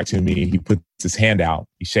comes right to me. He puts his hand out.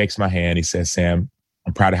 He shakes my hand. He says, Sam,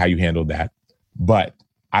 I'm proud of how you handled that. But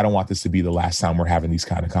I don't want this to be the last time we're having these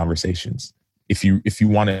kind of conversations. If you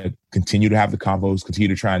want to continue to have the convos, continue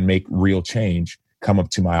to try and make real change, come up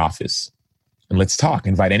to my office and let's talk.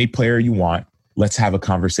 Invite any player you want. Let's have a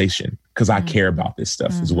conversation because I care about this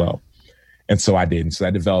stuff as well. And so I did. And so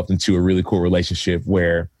that developed into a really cool relationship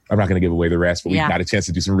where I'm not going to give away the rest, but we got a chance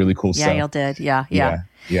to do some really cool stuff. Yeah, y'all did.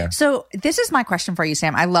 Yeah. So this is my question for you,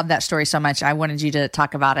 Sam. I love that story so much. I wanted you to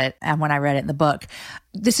talk about it. And when I read it in the book,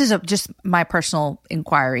 this is just my personal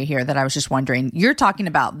inquiry here that I was just wondering. You're talking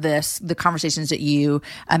about the conversations that you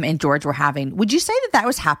and George were having. Would you say that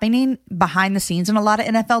was happening behind the scenes in a lot of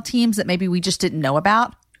NFL teams that maybe we just didn't know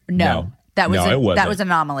about? No. That was an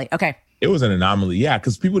anomaly. Okay. It was an anomaly, yeah,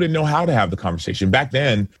 because people didn't know how to have the conversation. Back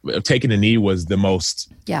then, taking a knee was the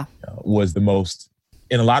most,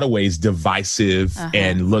 in a lot of ways, divisive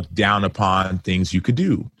and looked down upon things you could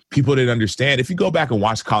do. People didn't understand. If you go back and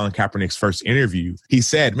watch Colin Kaepernick's first interview, he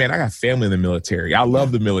said, man, I got family in the military. I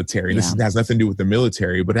love the military. This has nothing to do with the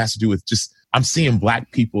military, but it has to do with just, I'm seeing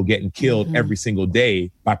Black people getting killed every single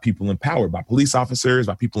day by people in power, by police officers,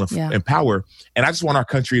 by people in power. And I just want our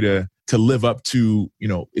country to live up to,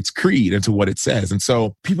 its creed and to what it says. And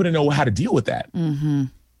so people didn't know how to deal with that.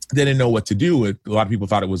 They didn't know what to do. A lot of people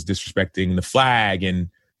thought it was disrespecting the flag and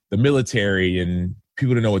the military, and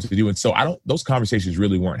people didn't know what to do. And so those conversations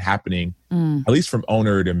really weren't happening, at least from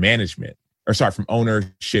owner to management, from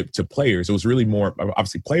ownership to players. It was really more,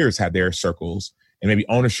 obviously players had their circles and maybe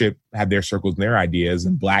ownership had their circles and their ideas,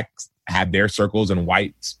 and Blacks had their circles and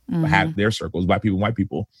whites had their circles, Black people and white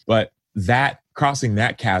people. But crossing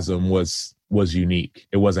that chasm was unique.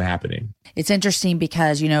 It wasn't happening. It's interesting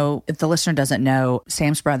because, if the listener doesn't know,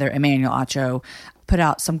 Sam's brother, Emmanuel Acho, put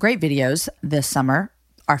out some great videos this summer.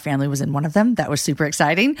 Our family was in one of them. That was super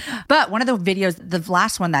exciting. But one of the videos, the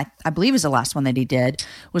last one that I believe is the last one that he did,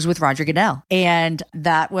 was with Roger Goodell. And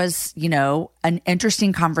that was, an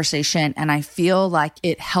interesting conversation. And I feel like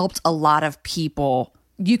it helped a lot of people.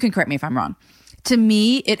 You can correct me if I'm wrong. To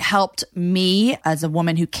me, it helped me as a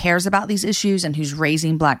woman who cares about these issues and who's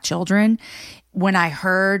raising Black children. When I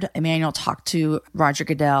heard Emmanuel talk to Roger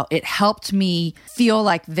Goodell, it helped me feel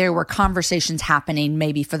like there were conversations happening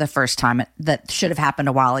maybe for the first time that should have happened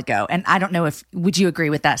a while ago. And I don't know would you agree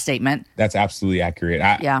with that statement? That's absolutely accurate.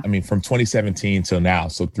 I mean, from 2017 till now,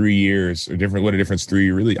 so 3 years what a difference,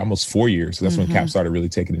 really almost 4 years. So that's when Cap started really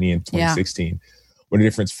taking a knee in 2016. What a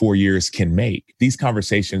difference 4 years can make. These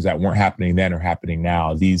conversations that weren't happening then are happening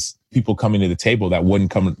now. These people coming to the table that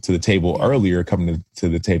wouldn't come to the table earlier, coming to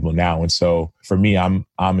the table now. And so for me, I'm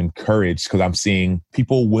encouraged because I'm seeing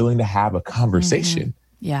people willing to have a conversation,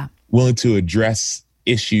 willing to address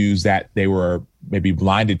issues that they were maybe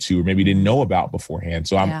blinded to or maybe didn't know about beforehand.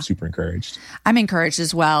 So I'm super encouraged. I'm encouraged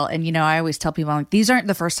as well. And, I always tell people, these aren't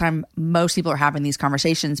the first time most people are having these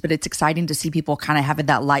conversations, but it's exciting to see people kind of having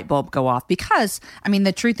that light bulb go off because,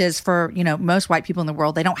 the truth is for, most white people in the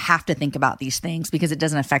world, they don't have to think about these things because it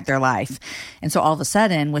doesn't affect their life. And so all of a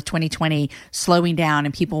sudden with 2020 slowing down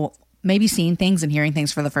and people maybe seeing things and hearing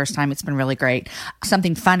things for the first time, it's been really great.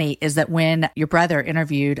 Something funny is that when your brother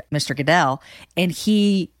interviewed Mr. Goodell and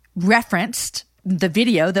he referenced the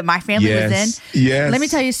video that my family was in. Yes. Let me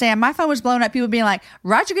tell you, Sam, my phone was blowing up. People being like,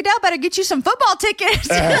 Roger Goodell better get you some football tickets.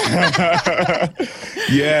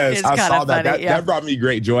 Yes, I saw that. That brought me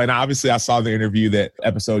great joy. And obviously I saw the interview, that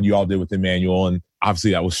episode you all did with Emmanuel, and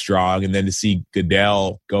obviously that was strong. And then to see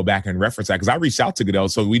Goodell go back and reference that, because I reached out to Goodell.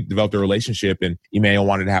 So we developed a relationship and Emmanuel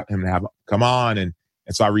wanted him to come on. And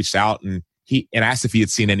so I reached out and asked if he had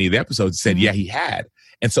seen any of the episodes. He said, yeah, he had.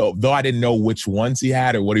 And so though I didn't know which ones he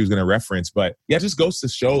had or what he was going to reference, but it just goes to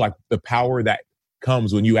show like the power that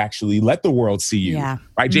comes when you actually let the world see you. Yeah.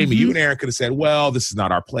 Right, Jamie, you and Aaron could have said, well, this is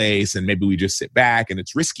not our place. And maybe we just sit back, and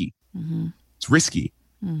it's risky. It's risky.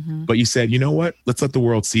 But you said, you know what? Let's let the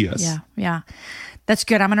world see us. Yeah. That's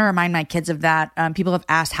good. I'm going to remind my kids of that. People have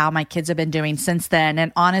asked how my kids have been doing since then.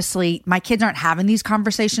 And honestly, my kids aren't having these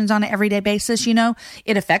conversations on an everyday basis.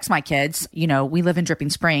 It affects my kids. We live in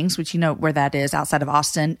Dripping Springs, which where that is, outside of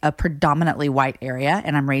Austin, a predominantly white area.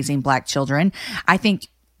 And I'm raising Black children. I think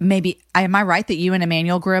maybe, am I right that you and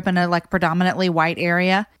Emmanuel grew up in a like predominantly white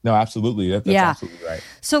area? No, absolutely. That's absolutely right.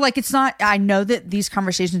 So like, it's not, I know that these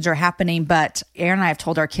conversations are happening, but Aaron and I have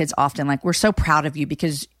told our kids often, like, we're so proud of you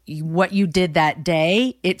because what you did that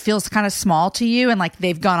day, it feels kind of small to you. And like,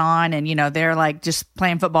 they've gone on and, they're like just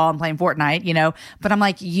playing football and playing Fortnite, but I'm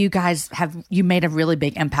like, you guys you made a really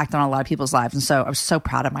big impact on a lot of people's lives. And so I was so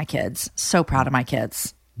proud of my kids. So proud of my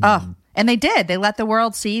kids. Oh, and they did. They let the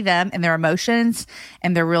world see them and their emotions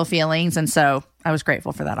and their real feelings. And so I was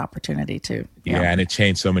grateful for that opportunity too. Yeah. And it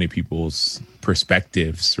changed so many people's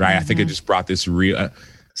perspectives, right? I think it just brought this real...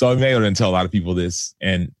 So Emmanuel didn't tell a lot of people this,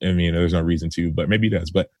 and I mean, there's no reason to, but maybe he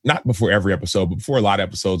does. But not before every episode, but before a lot of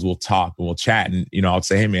episodes, we'll talk and we'll chat. And, I'll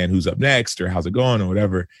say, hey, man, who's up next? Or how's it going? Or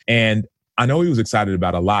whatever. And I know he was excited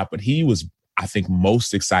about a lot, but he was, I think,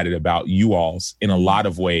 most excited about you all's in a lot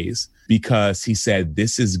of ways, because he said,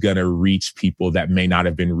 this is going to reach people that may not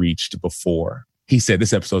have been reached before. He said,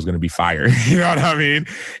 this episode is going to be fire. You know what I mean?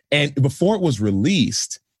 And before it was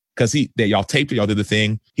released, because y'all taped it, y'all did the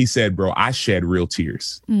thing. He said, bro, I shed real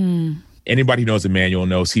tears. Anybody who knows Emmanuel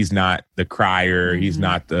knows he's not the crier. He's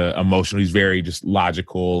not the emotional. He's very just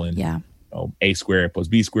logical and A squared plus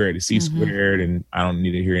B squared is C squared. And I don't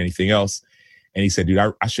need to hear anything else. And he said, dude,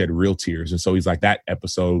 I shed real tears. And so he's like, that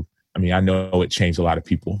episode, I mean, I know it changed a lot of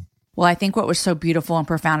people. Well, I think what was so beautiful and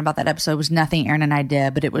profound about that episode was nothing Aaron and I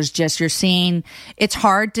did, but it was just, you're seeing, it's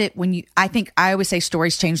hard to, I always say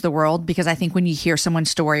stories change the world, because I think when you hear someone's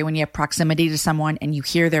story, when you have proximity to someone and you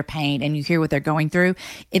hear their pain and you hear what they're going through,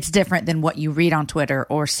 it's different than what you read on Twitter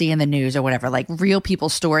or see in the news or whatever, like real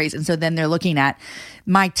people's stories. And so then they're looking at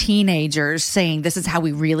my teenagers saying, this is how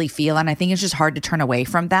we really feel. And I think it's just hard to turn away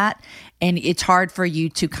from that. And it's hard for you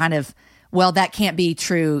to kind of, well, that can't be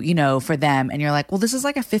true, for them. And you're like, well, this is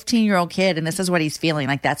like a 15-year-old kid and this is what he's feeling.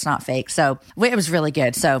 Like, that's not fake. So it was really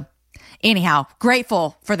good. So anyhow,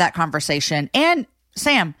 grateful for that conversation. And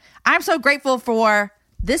Sam, I'm so grateful for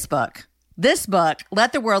this book.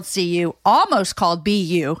 Let the World See You, almost called Be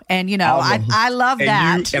You. And, I love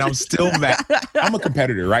that. And I'm still mad. I'm a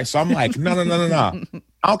competitor, right? So I'm like, no.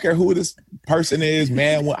 I don't care who this person is,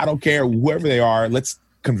 man. I don't care whoever they are. Let's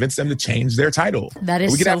convince them to change their title. That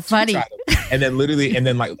is so funny. And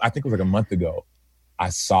then like, I think it was like a month ago, I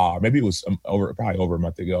saw, maybe it was probably over a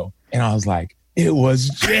month ago. And I was like, it was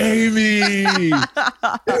Jamie.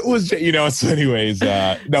 It was, so anyways,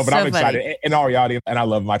 no, but so I'm excited. Funny. In all reality, and I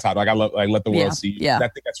love my title. Like, I love, like, Let the World See You. Yeah. I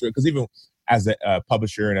think that's real. Because even as a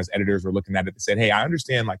publisher and as editors were looking at it, they said, hey, I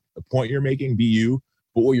understand like the point you're making, Be You.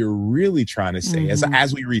 But what you're really trying to say,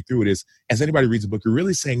 as we read through it, is, as anybody reads the book, you're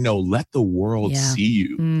really saying, no, let the world see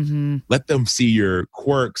you. Let them see your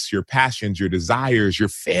quirks, your passions, your desires, your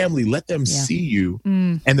family. Let them see you.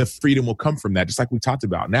 And the freedom will come from that. Just like we talked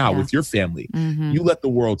about now with your family. You let the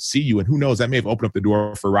world see you. And who knows, that may have opened up the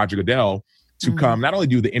door for Roger Goodell to come not only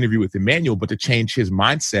do the interview with Emmanuel, but to change his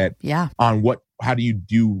mindset on how do you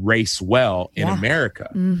do race well in America,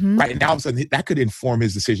 right? And now all of a sudden that could inform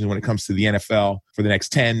his decision when it comes to the NFL for the next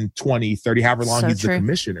 10, 20, 30, however long he's the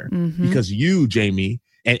commissioner. Because you, Jamie,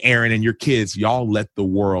 and Aaron and your kids, y'all let the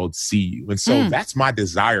world see you. And so that's my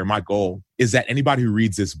desire, my goal, is that anybody who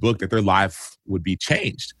reads this book, that their life would be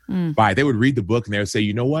changed by, they would read the book and they would say,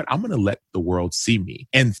 you know what, I'm going to let the world see me.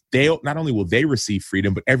 And not only will they receive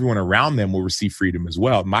freedom, but everyone around them will receive freedom as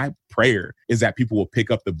well. My prayer is that people will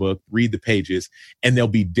pick up the book, read the pages, and they'll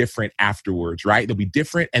be different afterwards, right? They'll be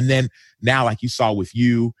different. And then now, like you saw with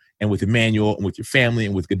you and with Emmanuel and with your family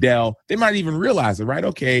and with Goodell, they might even realize it, right?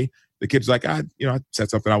 Okay, the kid's like, I said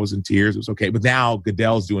something, I was in tears, it was okay. But now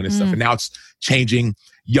Goodell's doing this stuff. And now it's changing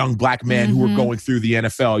young black men who are going through the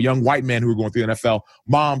NFL, young white men who are going through the NFL,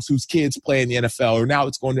 moms whose kids play in the NFL, or now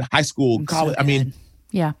it's going to high school, college. I mean,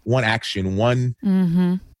 one action, one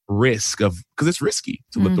risk because it's risky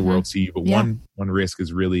to let the world see you. But one risk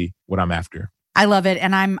is really what I'm after. I love it.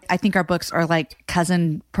 And I think our books are like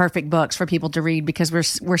cousin perfect books for people to read, because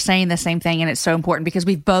we're saying the same thing. And it's so important because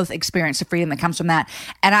we've both experienced the freedom that comes from that.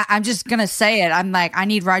 And I'm just going to say it. I'm like, I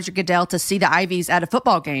need Roger Goodell to see the Ivies at a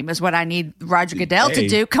football game is what I need Roger Goodell to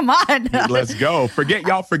do. Come on. Let's go. Forget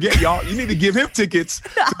y'all. You need to give him tickets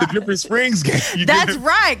to the Dripping Springs game. That's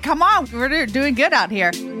right. Come on. We're doing good out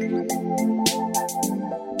here.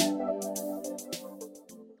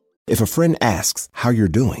 If a friend asks how you're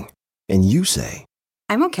doing, and you say,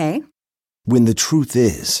 I'm okay. When the truth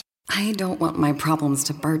is, I don't want my problems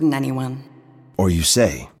to burden anyone. Or you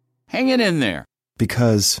say, hang it in there.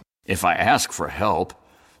 Because if I ask for help,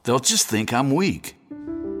 they'll just think I'm weak.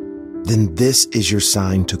 Then this is your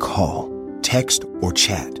sign to call, text, or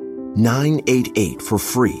chat 988 for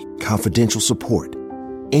free, confidential support.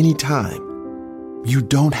 Anytime. You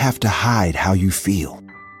don't have to hide how you feel.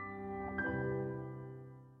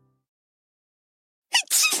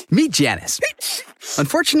 Meet Janice.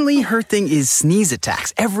 Unfortunately, her thing is sneeze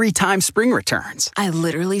attacks every time spring returns. I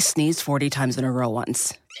literally sneezed 40 times in a row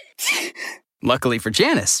once. Luckily for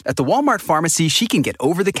Janice, at the Walmart pharmacy, she can get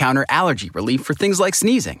over-the-counter allergy relief for things like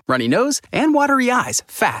sneezing, runny nose, and watery eyes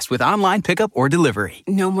fast with online pickup or delivery.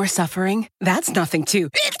 No more suffering? That's nothing to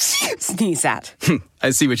sneeze at. I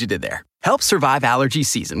see what you did there. Help survive allergy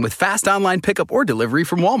season with fast online pickup or delivery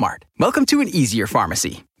from Walmart. Welcome to an easier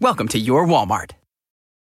pharmacy. Welcome to your Walmart.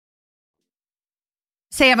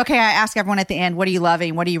 Sam, okay, I ask everyone at the end, what are you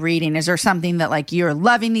loving? What are you reading? Is there something that like you're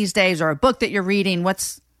loving these days or a book that you're reading?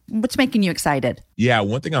 What's making you excited? Yeah,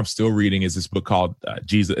 one thing I'm still reading is this book called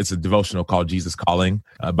Jesus. It's a devotional called Jesus Calling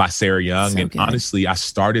by Sarah Young. And honestly, I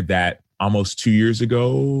started that almost 2 years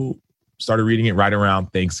ago. Started reading it right around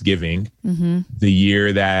Thanksgiving, the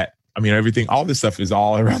year that, everything, all this stuff is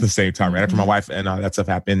all around the same time, right after my wife and that stuff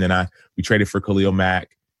happened. Then we traded for Khalil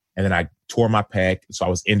Mack, and then I tore my pec. So I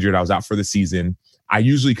was injured. I was out for the season. I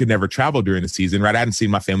usually could never travel during the season, right? I hadn't seen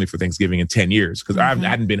my family for Thanksgiving in 10 years because I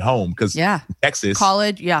hadn't been home because Texas.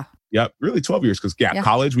 College, yeah. Yep, really 12 years because,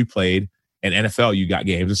 college we played and NFL you got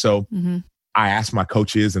games. And so I asked my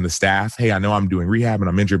coaches and the staff, hey, I know I'm doing rehab and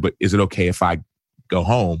I'm injured, but is it okay if I go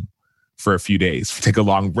home for a few days, take a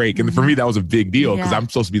long break? And for me, that was a big deal because I'm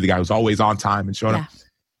supposed to be the guy who's always on time and showing up.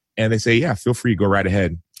 And they say, yeah, feel free, go right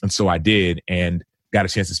ahead. And so I did and got a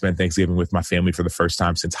chance to spend Thanksgiving with my family for the first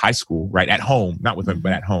time since high school, right? At home, not with them,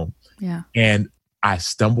 but at home. Yeah. And I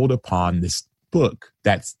stumbled upon this book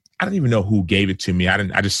that's, I don't even know who gave it to me.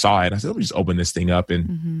 I just saw it. I said, let me just open this thing up.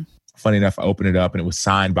 And funny enough, I opened it up and it was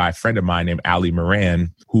signed by a friend of mine named Allie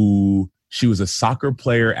Moran, she was a soccer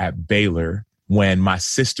player at Baylor when my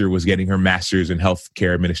sister was getting her master's in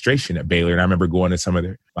healthcare administration at Baylor. And I remember going to some of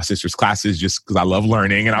my sister's classes just because I love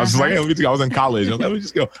learning. And I was just like, hey, I was in college. Let me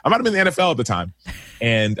just go. I might have been in the NFL at the time.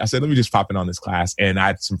 And I said, let me just pop in on this class. And I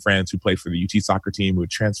had some friends who played for the UT soccer team who had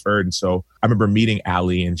transferred. And so I remember meeting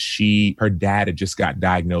Allie and her dad had just got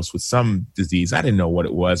diagnosed with some disease. I didn't know what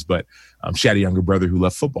it was, but she had a younger brother who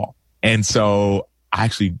loved football. And so I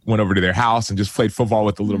actually went over to their house and just played football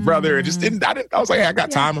with the little brother and I was like, hey, I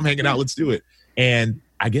got time. I'm hanging out. Let's do it. And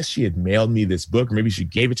I guess she had mailed me this book, or maybe she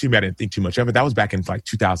gave it to me. I didn't think too much of it. That was back in like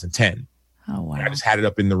 2010. Oh, wow. And I just had it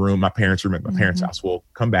up in the room, my parents' room at my parents' house. Well,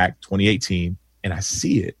 come back 2018 and I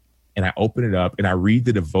see it and I open it up and I read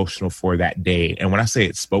the devotional for that day. And when I say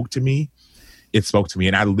it spoke to me.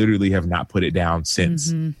 And I literally have not put it down since.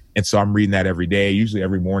 And so I'm reading that every day, usually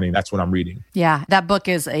every morning. That's what I'm reading. Yeah, that book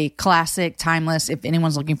is a classic, timeless. If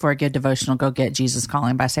anyone's looking for a good devotional, go get Jesus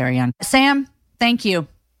Calling by Sarah Young. Sam, thank you.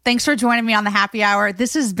 Thanks for joining me on the happy hour.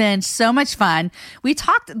 This has been so much fun.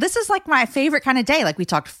 This is like my favorite kind of day. Like we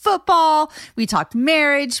talked football, we talked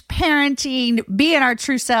marriage, parenting, being our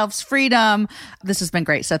true selves, freedom. This has been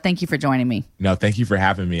great. So thank you for joining me. No, thank you for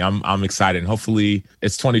having me. I'm excited. And hopefully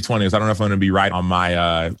it's 2020. So I don't know if I'm going to be right on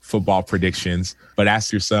my football predictions, but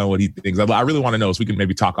ask your son what he thinks. I really want to know so we can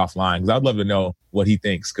maybe talk offline because I'd love to know what he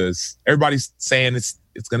thinks because everybody's saying it's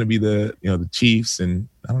going to be the Chiefs and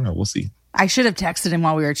I don't know. We'll see. I should have texted him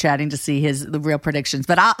while we were chatting to see the real predictions,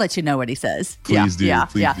 but I'll let you know what he says. Please do.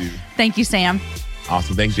 Thank you, Sam.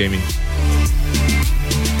 Awesome. Thanks, Jamie.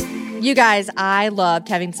 You guys, I loved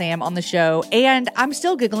having Sam on the show, and I'm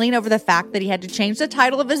still giggling over the fact that he had to change the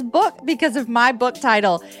title of his book because of my book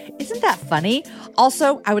title. Isn't that funny?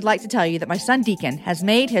 Also, I would like to tell you that my son Deacon has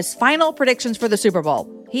made his final predictions for the Super Bowl.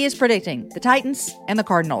 He is predicting the Titans and the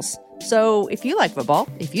Cardinals. So if you like football,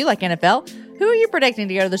 if you like NFL, who are you predicting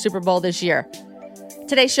to go to the Super Bowl this year?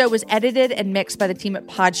 Today's show was edited and mixed by the team at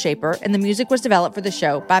Podshaper, and the music was developed for the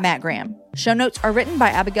show by Matt Graham. Show notes are written by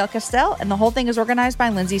Abigail Castell, and the whole thing is organized by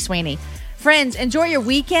Lindsay Sweeney. Friends, enjoy your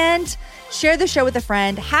weekend. Share the show with a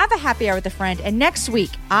friend. Have a happy hour with a friend. And next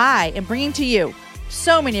week, I am bringing to you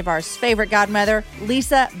so many of our favorite godmother,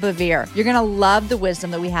 Lisa Bevere. You're going to love the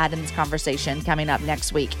wisdom that we had in this conversation coming up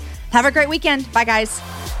next week. Have a great weekend. Bye, guys.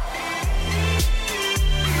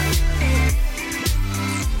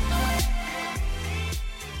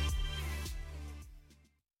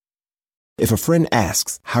 If a friend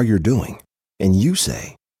asks how you're doing, and you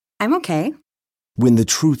say, I'm okay. When the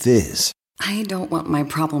truth is, I don't want my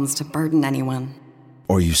problems to burden anyone.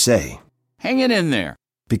 Or you say, Hang it in there.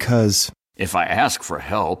 Because if I ask for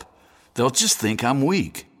help, they'll just think I'm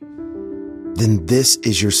weak. Then this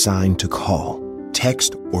is your sign to call,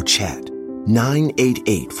 text, or chat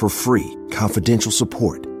 988 for free, confidential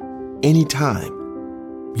support. Anytime.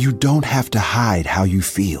 You don't have to hide how you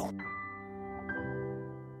feel.